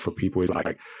for people is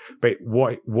like, but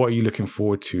what are you looking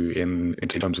forward to in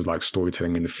terms of like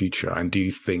storytelling in the future? And do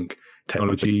you think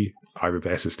technology, either the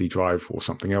SSD drive or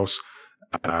something else,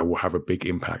 will have a big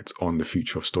impact on the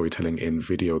future of storytelling in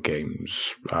video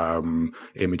games?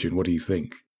 Imogen, what do you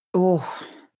think? Oh,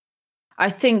 I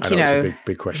think, it's a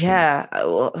big question. Yeah,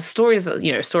 well, stories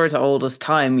are old as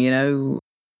time.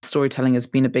 Storytelling has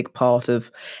been a big part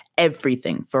of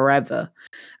everything forever.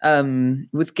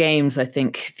 With games, I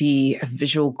think the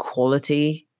visual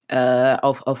quality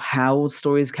of how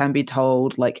stories can be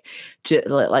told, like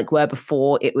where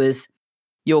before it was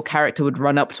your character would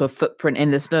run up to a footprint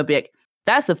in the snow and be like,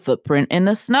 "That's a footprint in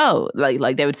the snow."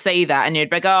 Like they would say that, and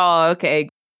you'd be like, "Oh, okay,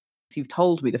 you've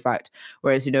told me the fact."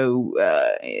 Whereas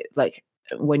like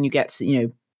when you get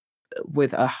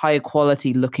with a higher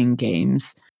quality looking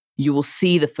games, you will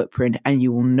see the footprint and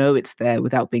you will know it's there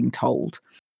without being told.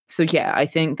 So yeah, I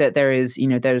think that there's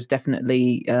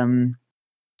definitely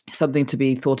something to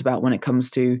be thought about when it comes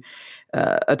to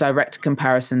a direct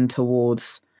comparison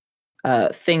towards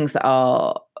things that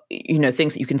are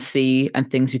things that you can see and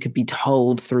things you could be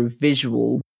told through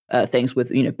visual things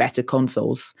with better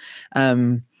consoles.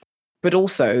 But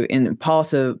also, in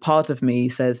part of me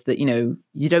says that you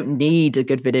don't need a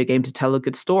good video game to tell a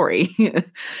good story.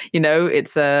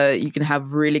 It's you can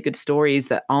have really good stories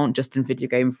that aren't just in video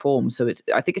game form. So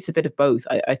I think it's a bit of both.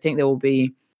 I think there'll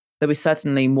be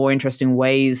certainly more interesting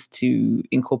ways to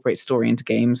incorporate story into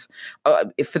games.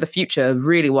 For the future,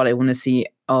 really, what I want to see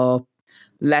are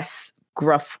less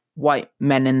gruff white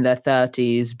men in their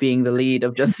 30s being the lead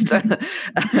of just being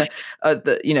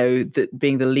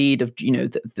the lead of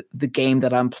the game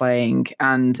that I'm playing,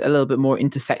 and a little bit more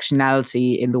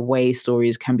intersectionality in the way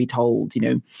stories can be told,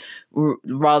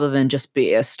 rather than just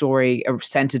be a story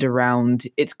centered around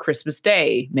it's Christmas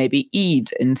Day, maybe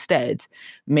Eid instead,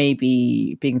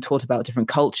 maybe being taught about different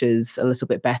cultures a little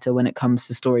bit better when it comes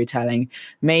to storytelling.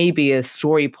 Maybe a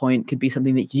story point could be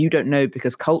something that you don't know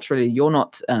because culturally you're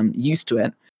not used to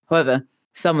it. However,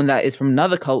 someone that is from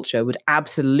another culture would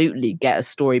absolutely get a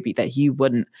story beat that you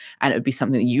wouldn't, and it would be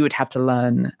something that you would have to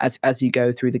learn as you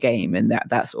go through the game, and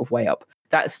that sort of way up.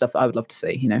 That's stuff that I would love to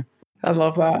see. I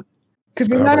love that, because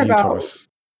we learn about.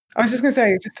 I was just going to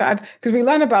say, just to add, because we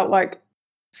learn about like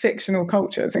fictional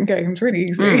cultures in games really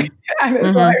easily, and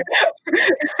it's like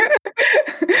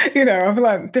I've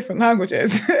learned different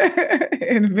languages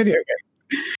in video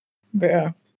games. But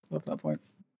yeah, love that point.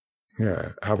 Yeah.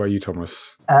 How about you,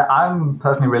 Thomas? I'm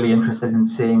personally really interested in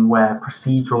seeing where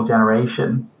procedural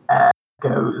generation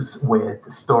goes with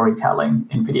storytelling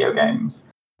in video games.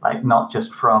 Like, not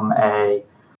just from a,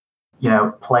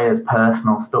 players'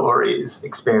 personal stories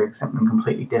experiencing something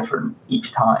completely different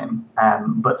each time,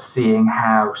 but seeing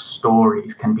how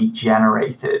stories can be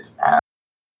generated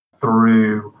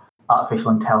through artificial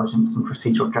intelligence and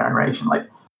procedural generation. Like,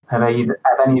 have any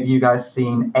of you guys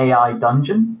seen AI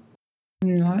Dungeon?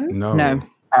 No.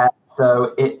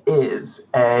 So it is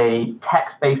a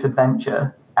text-based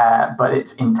adventure, but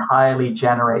it's entirely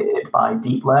generated by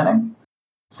deep learning.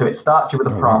 So it starts you with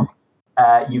a prompt.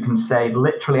 You can say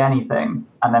literally anything,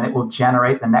 and then it will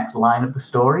generate the next line of the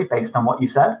story based on what you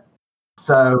said.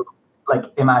 So, like,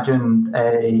 imagine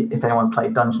if anyone's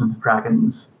played Dungeons and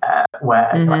Dragons, where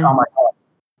like, oh my god,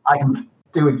 I can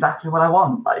do exactly what I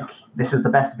want. Like, this is the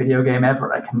best video game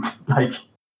ever. I can like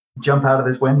jump out of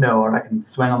this window, or I can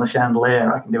swing on the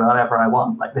chandelier. I can do whatever I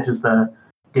want. Like, this is the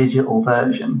digital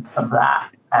version of that.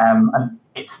 And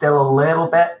it's still a little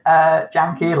bit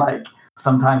janky. Like,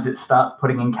 sometimes it starts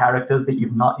putting in characters that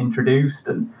you've not introduced,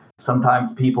 and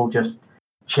sometimes people just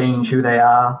change who they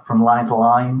are from line to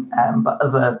line. But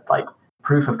as a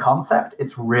proof of concept,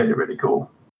 it's really, really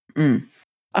cool.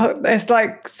 It's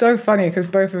like so funny because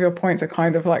both of your points are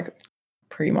kind of like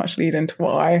pretty much lead into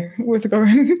what I was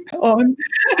going on.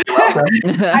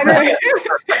 I know.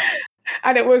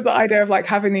 And it was the idea of like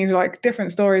having these like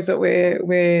different stories that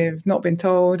we've not been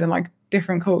told, and like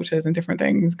different cultures and different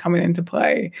things coming into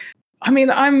play. I mean,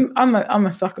 I'm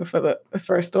a sucker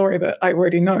for a story that I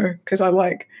already know, because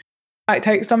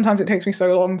sometimes it takes me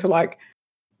so long to like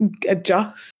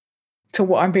adjust to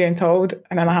what I'm being told,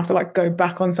 and then I have to like go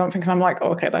back on something, and I'm like,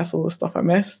 oh, okay, that's all the stuff I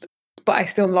missed. But I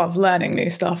still love learning new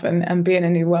stuff and being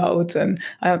in new worlds, and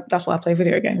that's why I play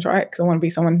video games, right? Because I want to be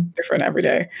someone different every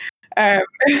day.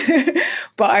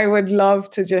 But I would love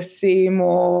to just see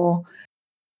more,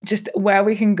 just where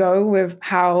we can go with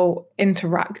how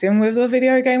interacting with the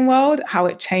video game world, how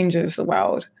it changes the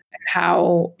world, and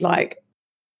how like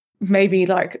maybe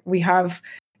like we have,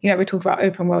 we talk about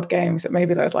open world games, that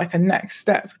maybe there's like a next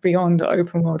step beyond the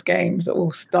open world games that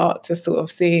we'll start to sort of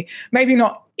see, maybe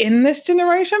not in this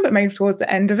generation, but maybe towards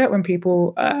the end of it, when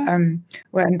people,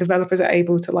 when developers are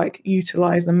able to like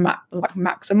utilize and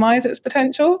maximize its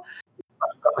potential.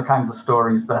 The kinds of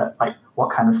stories that, like,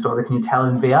 what kind of story can you tell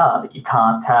in VR that you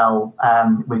can't tell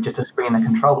with just a screen and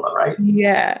controller, right?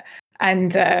 Yeah,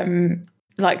 and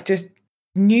like just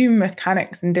new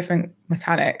mechanics and different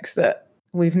mechanics that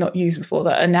we've not used before,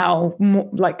 that are now more,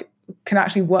 like, can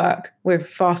actually work with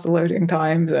faster loading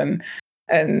times and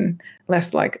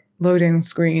less like loading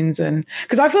screens. And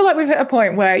because I feel like we've hit a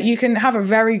point where you can have a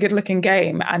very good looking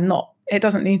game and it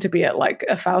doesn't need to be at like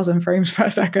 1,000 frames per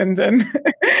second and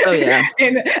oh yeah,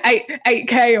 in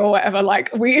 8K or whatever. Like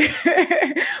we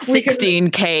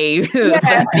 16K,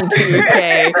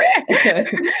 32K.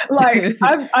 Like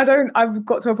I've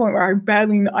got to a point where I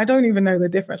don't even know the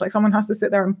difference. Like someone has to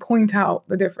sit there and point out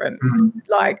the difference. Mm-hmm.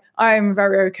 Like I'm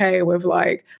very okay with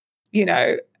like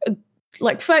 30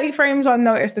 frames. I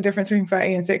noticed the difference between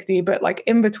 30 and 60, but like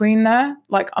in between there,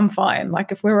 like I'm fine.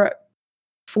 Like if we're at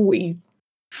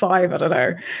 45, I don't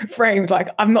know, frames, like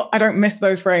I don't miss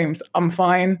those frames. I'm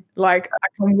fine. Like I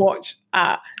can watch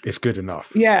at, it's good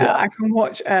enough. Yeah, I can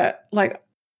watch at, like,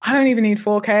 I don't even need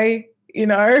 4K,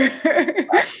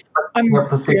 I'm you have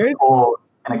to see pores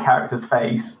in a character's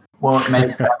face. What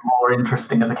makes that more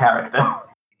interesting as a character?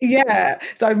 Yeah,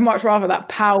 so I'd much rather that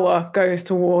power goes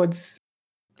towards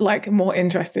like more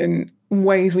interesting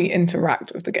ways we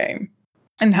interact with the game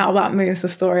and how that moves the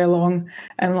story along.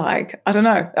 And like, I don't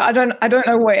know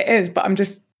what it is, but I'm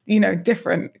just,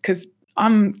 different, because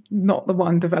I'm not the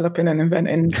one developing and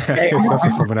inventing games.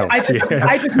 It's someone else.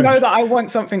 I just know that I want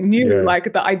something new,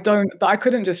 like that I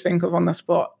couldn't just think of on the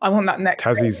spot. I want that next.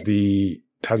 Tazzie's the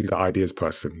ideas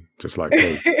person, just like,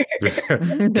 hey, just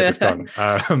get this done.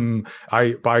 But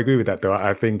I agree with that though.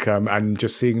 I think, and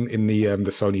just seeing in the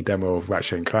Sony demo of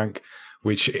Ratchet and Clank,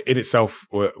 which in itself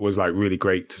was like really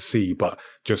great to see, but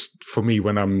just for me,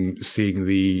 when I'm seeing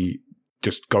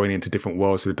just going into different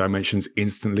worlds, the dimensions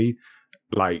instantly,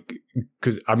 like,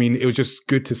 because I mean, it was just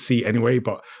good to see anyway,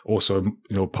 but also,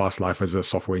 past life as a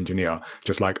software engineer,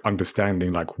 just like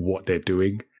understanding like what they're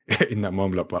doing in that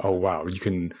moment, like, oh wow, you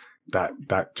can,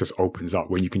 that just opens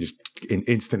up when you can just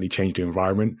instantly change the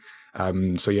environment.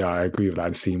 So yeah, I agree with that,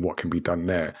 and seeing what can be done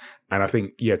there. And I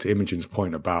think, to Imogen's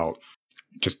point about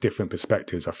just different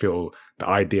perspectives, I feel the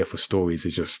idea for stories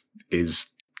is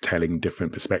telling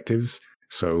different perspectives.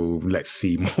 So let's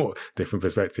see more different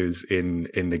perspectives in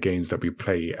the games that we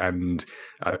play, and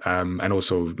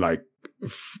also like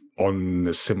on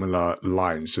the similar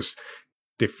lines, just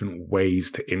different ways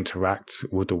to interact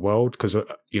with the world. Because a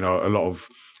lot of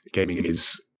gaming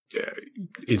is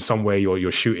in some way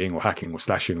you're shooting or hacking or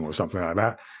slashing or something like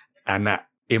that, and that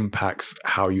impacts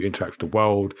how you interact with the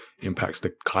world, impacts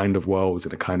the kind of worlds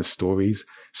and the kind of stories.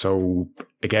 So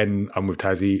again, I'm with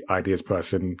Tazzy, ideas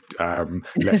person.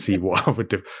 Let's see what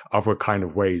other kind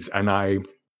of ways. And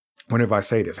whenever I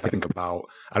say this, I think about,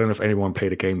 I don't know if anyone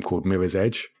played a game called Mirror's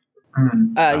Edge.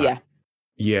 Yeah.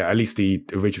 Yeah, at least the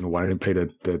original one. I didn't play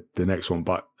the next one,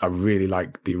 but I really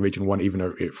like the original one, even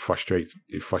though it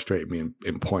frustrated me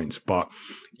in points. But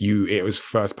it was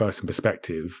first person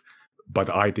perspective, but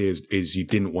the idea is you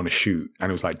didn't want to shoot, and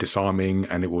it was like disarming,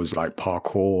 and it was like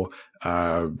parkour.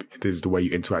 This is the way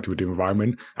you interacted with the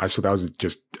environment. I thought that was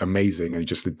just amazing, and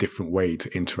just a different way to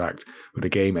interact with the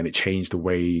game, and it changed the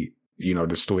way,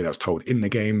 the story that was told in the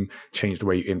game, changed the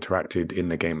way you interacted in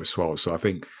the game as well. So I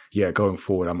think, going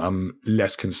forward, I'm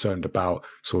less concerned about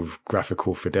sort of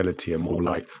graphical fidelity and more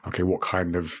like, okay, what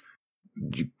kind of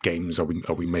games are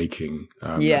we making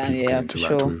that people can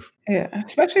interact with? Yeah,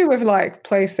 especially with like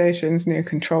PlayStation's new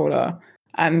controller,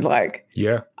 and like,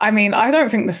 I mean, I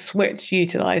don't think the Switch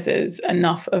utilizes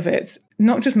enough of its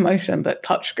not just motion but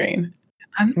touchscreen.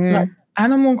 And like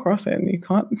Animal Crossing, you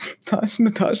can't touch the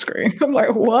touchscreen. I'm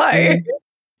like, why?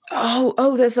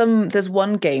 There's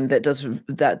one game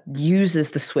that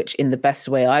uses the Switch in the best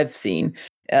way I've seen.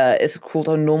 It's called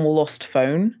A Normal Lost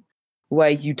Phone, where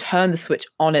you turn the Switch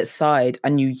on its side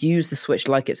and you use the Switch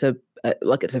like it's a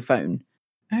phone.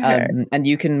 Okay. And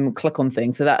you can click on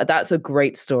things. So that's a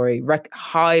great story.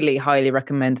 Highly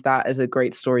recommend that as a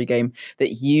great story game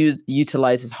that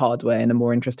utilizes hardware in a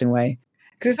more interesting way.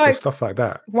 Because it's So like stuff like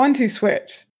that. 1-2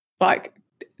 Switch, like,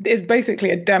 is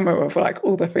basically a demo of like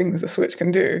all the things the Switch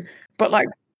can do, but like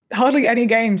hardly any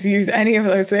games use any of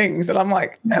those things, and I'm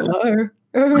like, hello.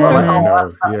 Well,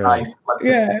 No, that's yeah. nice.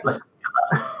 Let's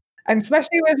And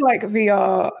especially with like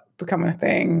VR becoming a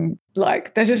thing,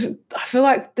 like I feel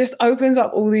like this opens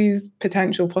up all these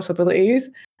potential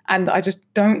possibilities, and I just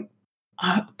don't.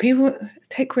 People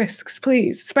take risks,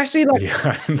 please, especially like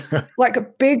Yeah.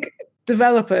 like big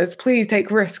developers. Please take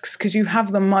risks because you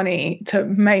have the money to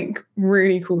make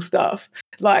really cool stuff.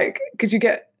 Like, because you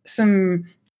get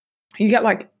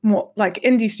like more like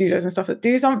indie studios and stuff that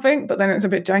do something, but then it's a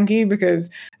bit janky because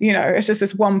it's just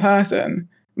this one person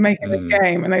making this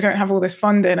game and they don't have all this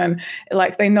funding, and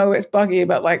like they know it's buggy,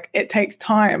 but like it takes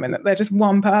time, and they're just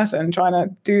one person trying to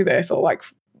do this, or like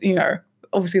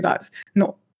obviously that's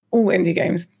not all indie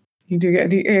games. You do get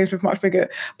indie games with much bigger,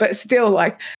 but still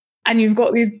like, and you've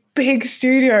got these big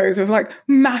studios with like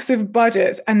massive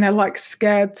budgets, and they're like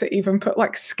scared to even put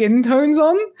like skin tones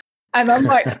on. And I'm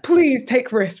like, please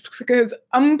take risks because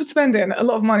I'm spending a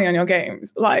lot of money on your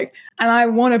games, like, and I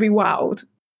want to be wowed.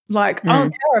 Like, I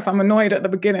don't care if I'm annoyed at the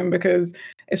beginning because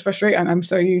it's frustrating. I'm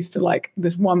so used to like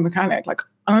this one mechanic. Like,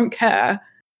 I don't care.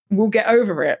 We'll get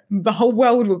over it. The whole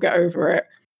world will get over it.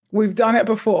 We've done it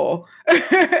before.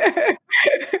 And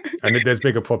there's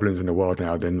bigger problems in the world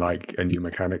now than like a new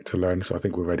mechanic to learn. So I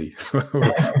think we're ready. We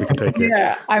can take it.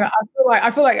 Yeah, and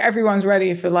I feel like everyone's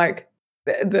ready for like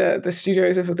the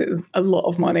studios have a lot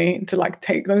of money to like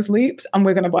take those leaps, and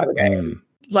we're going to buy the game.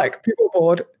 Like, people are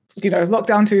bored.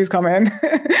 Lockdown 2 is coming.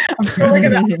 I'm sure we're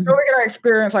gonna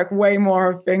experience like way more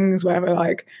of things where we're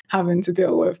like having to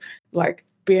deal with like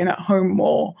being at home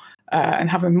more and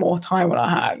having more time on our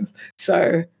hands.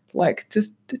 So like,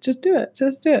 just do it.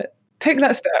 Just do it. Take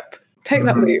that step. Take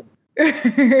that leap.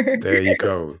 There you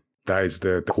go. That is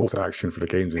the call to action for the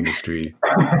games industry.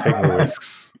 Take more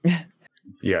risks.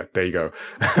 Yeah, there you go.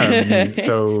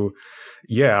 So,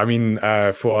 yeah, I mean,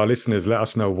 for our listeners, let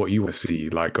us know what you want to see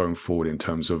like going forward in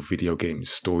terms of video games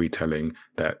storytelling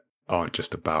that aren't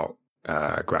just about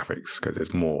graphics, because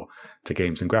there's more to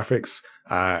games than graphics.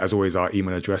 As always, our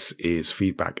email address is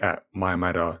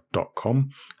feedback@mymatter.com.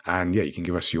 And yeah, you can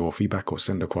give us your feedback or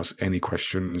send across any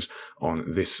questions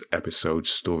on this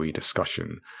episode's story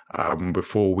discussion.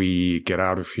 Before we get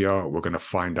out of here, we're going to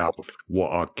find out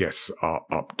what our guests are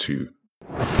up to.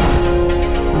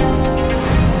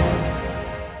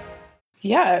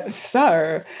 Yeah,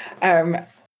 so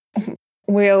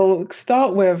we'll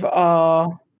start with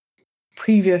our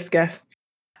previous guest.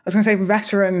 I was going to say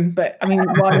veteran, but I mean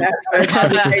one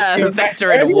episode.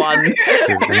 Veteran one.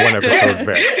 One episode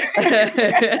vet.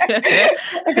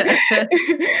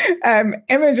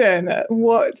 Imogen,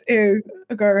 what is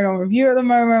going on with you at the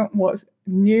moment? What's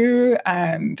new,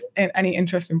 and any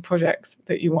interesting projects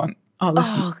that you want our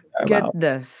listeners to know about?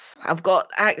 Goodness. I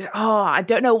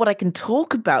don't know what I can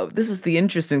talk about. This is the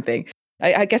interesting thing.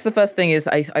 I guess the first thing is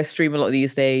I stream a lot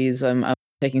these days. I'm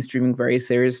taking streaming very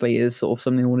seriously is sort of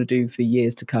something I want to do for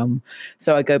years to come.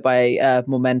 So I go by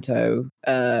Momento,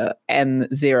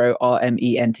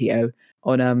 M0RMENTO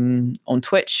on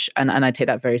Twitch, and I take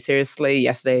that very seriously.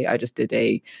 Yesterday I just did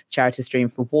a charity stream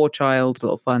for War Child, a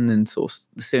lot of fun, and sort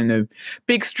of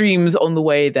big streams on the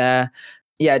way there.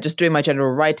 Yeah, just doing my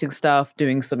general writing stuff,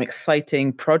 doing some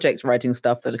exciting project writing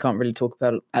stuff that I can't really talk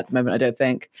about at the moment, I don't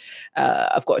think.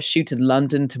 I've got a shoot in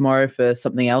London tomorrow for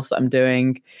something else that I'm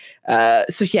doing.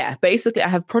 So yeah, basically I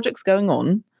have projects going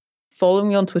on. Follow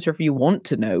me on Twitter if you want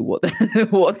to know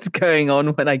what's going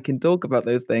on when I can talk about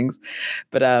those things.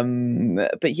 But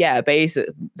yeah,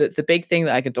 basically the big thing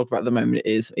that I can talk about at the moment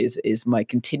is my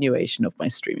continuation of my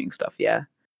streaming stuff, yeah.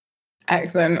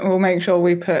 Excellent. We'll make sure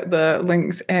we put the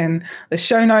links in the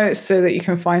show notes so that you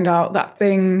can find out that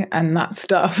thing and that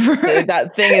stuff.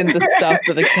 That thing and the stuff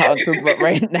that I can't talk about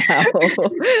right now.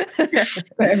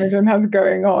 That Imogen has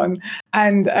going on.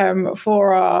 And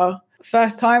for our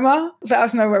first timer, let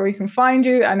us know where we can find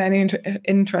you and any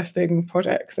interesting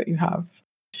projects that you have.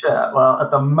 Sure. Well,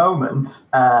 at the moment,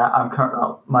 I'm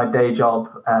currently my day job.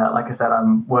 Like I said,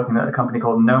 I'm working at a company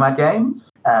called Nomad Games.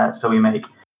 So we make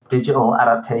digital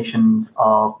adaptations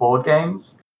of board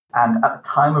games. And at the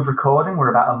time of recording, we're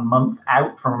about a month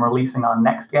out from releasing our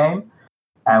next game,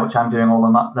 which I'm doing all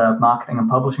the marketing and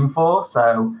publishing for.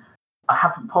 So I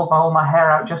haven't pulled all my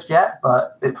hair out just yet,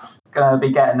 but it's going to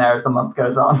be getting there as the month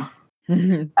goes on.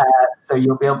 So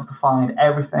you'll be able to find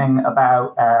everything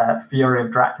about Fury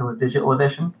of Dracula Digital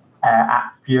Edition at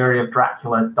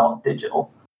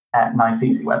furyofdracula.digital. Nice,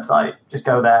 easy website. Just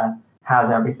go there, has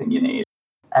everything you need.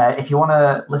 If you want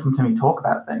to listen to me talk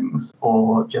about things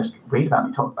or just read about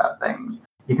me talk about things,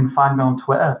 you can find me on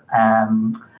Twitter.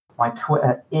 My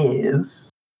Twitter is,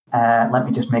 let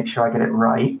me just make sure I get it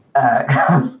right,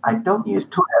 because I don't use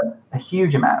Twitter a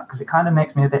huge amount because it kind of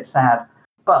makes me a bit sad.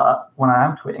 But when I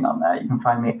am tweeting on there, you can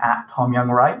find me at Tom Young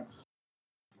Writes.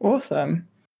 Awesome.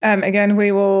 Again,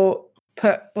 we will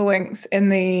put the links in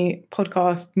the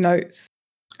podcast notes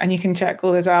and you can check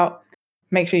all this out.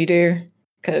 Make sure you do,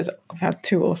 because I've had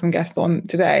 2 awesome guests on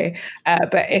today.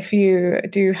 But if you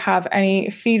do have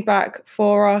any feedback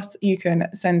for us, you can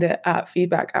send it at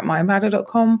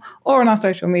feedback@mymadder.com or on our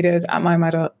social medias at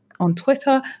mymadder on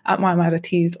Twitter, at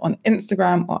mymaddertees on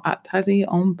Instagram, or at Tazzy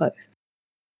on both.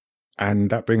 And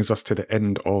that brings us to the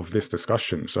end of this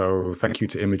discussion. So thank you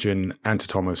to Imogen and to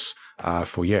Thomas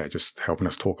for just helping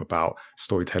us talk about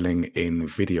storytelling in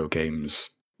video games.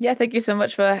 Yeah, thank you so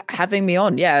much for having me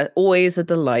on. Yeah, always a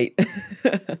delight.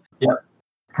 Yep.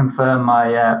 Confirm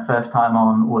my first time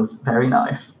on was very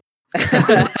nice.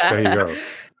 There you go.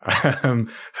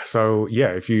 So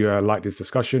if you like this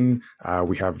discussion,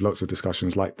 we have lots of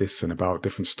discussions like this and about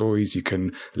different stories you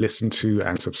can listen to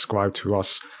and subscribe to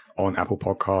us on Apple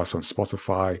Podcasts, on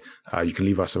Spotify. You can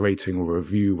leave us a rating or a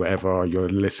review wherever you're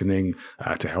listening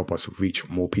to help us reach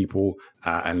more people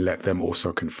and let them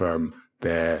also confirm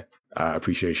their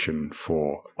appreciation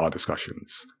for our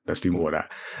discussions. Let's do more of that.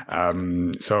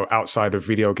 So outside of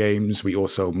video games, we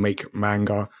also make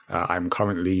manga. I'm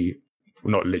currently,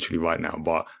 not literally right now,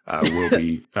 but we'll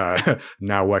be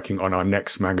now working on our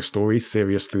next manga story,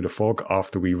 Sirius Through the Fog,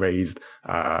 after we raised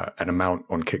an amount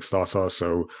on Kickstarter.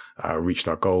 So reached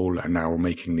our goal, and now we're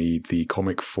making the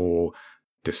comic for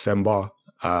December.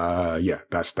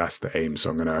 That's the aim.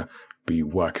 So I'm gonna be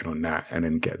working on that and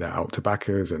then get that out to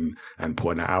backers and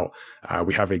putting that out.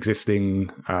 We have existing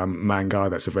manga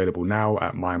that's available now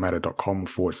at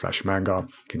mymadder.com/manga.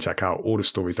 You can check out all the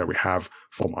stories that we have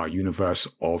from our universe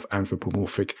of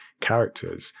anthropomorphic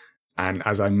characters. And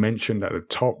as I mentioned at the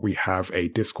top, we have a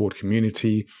Discord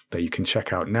community that you can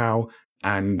check out now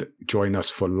and join us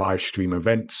for live stream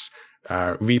events,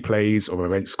 replays of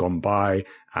events gone by,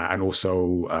 and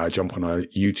also jump on our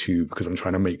YouTube, because I'm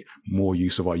trying to make more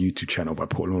use of our YouTube channel by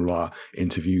putting all our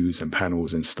interviews and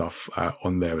panels and stuff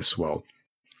on there as well.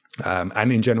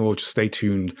 And in general, just stay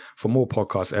tuned for more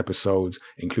podcast episodes,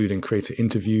 including creator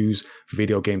interviews,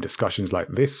 video game discussions like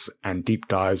this, and deep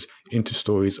dives into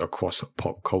stories across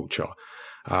pop culture.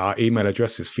 Our email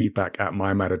address is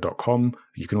feedback@mymadder.com.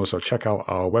 You can also check out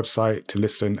our website to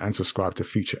listen and subscribe to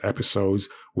future episodes,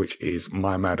 which is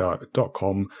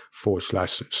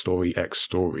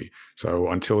mymadder.com/storyxstory. So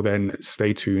until then,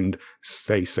 stay tuned,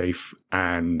 stay safe,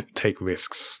 and take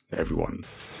risks, everyone.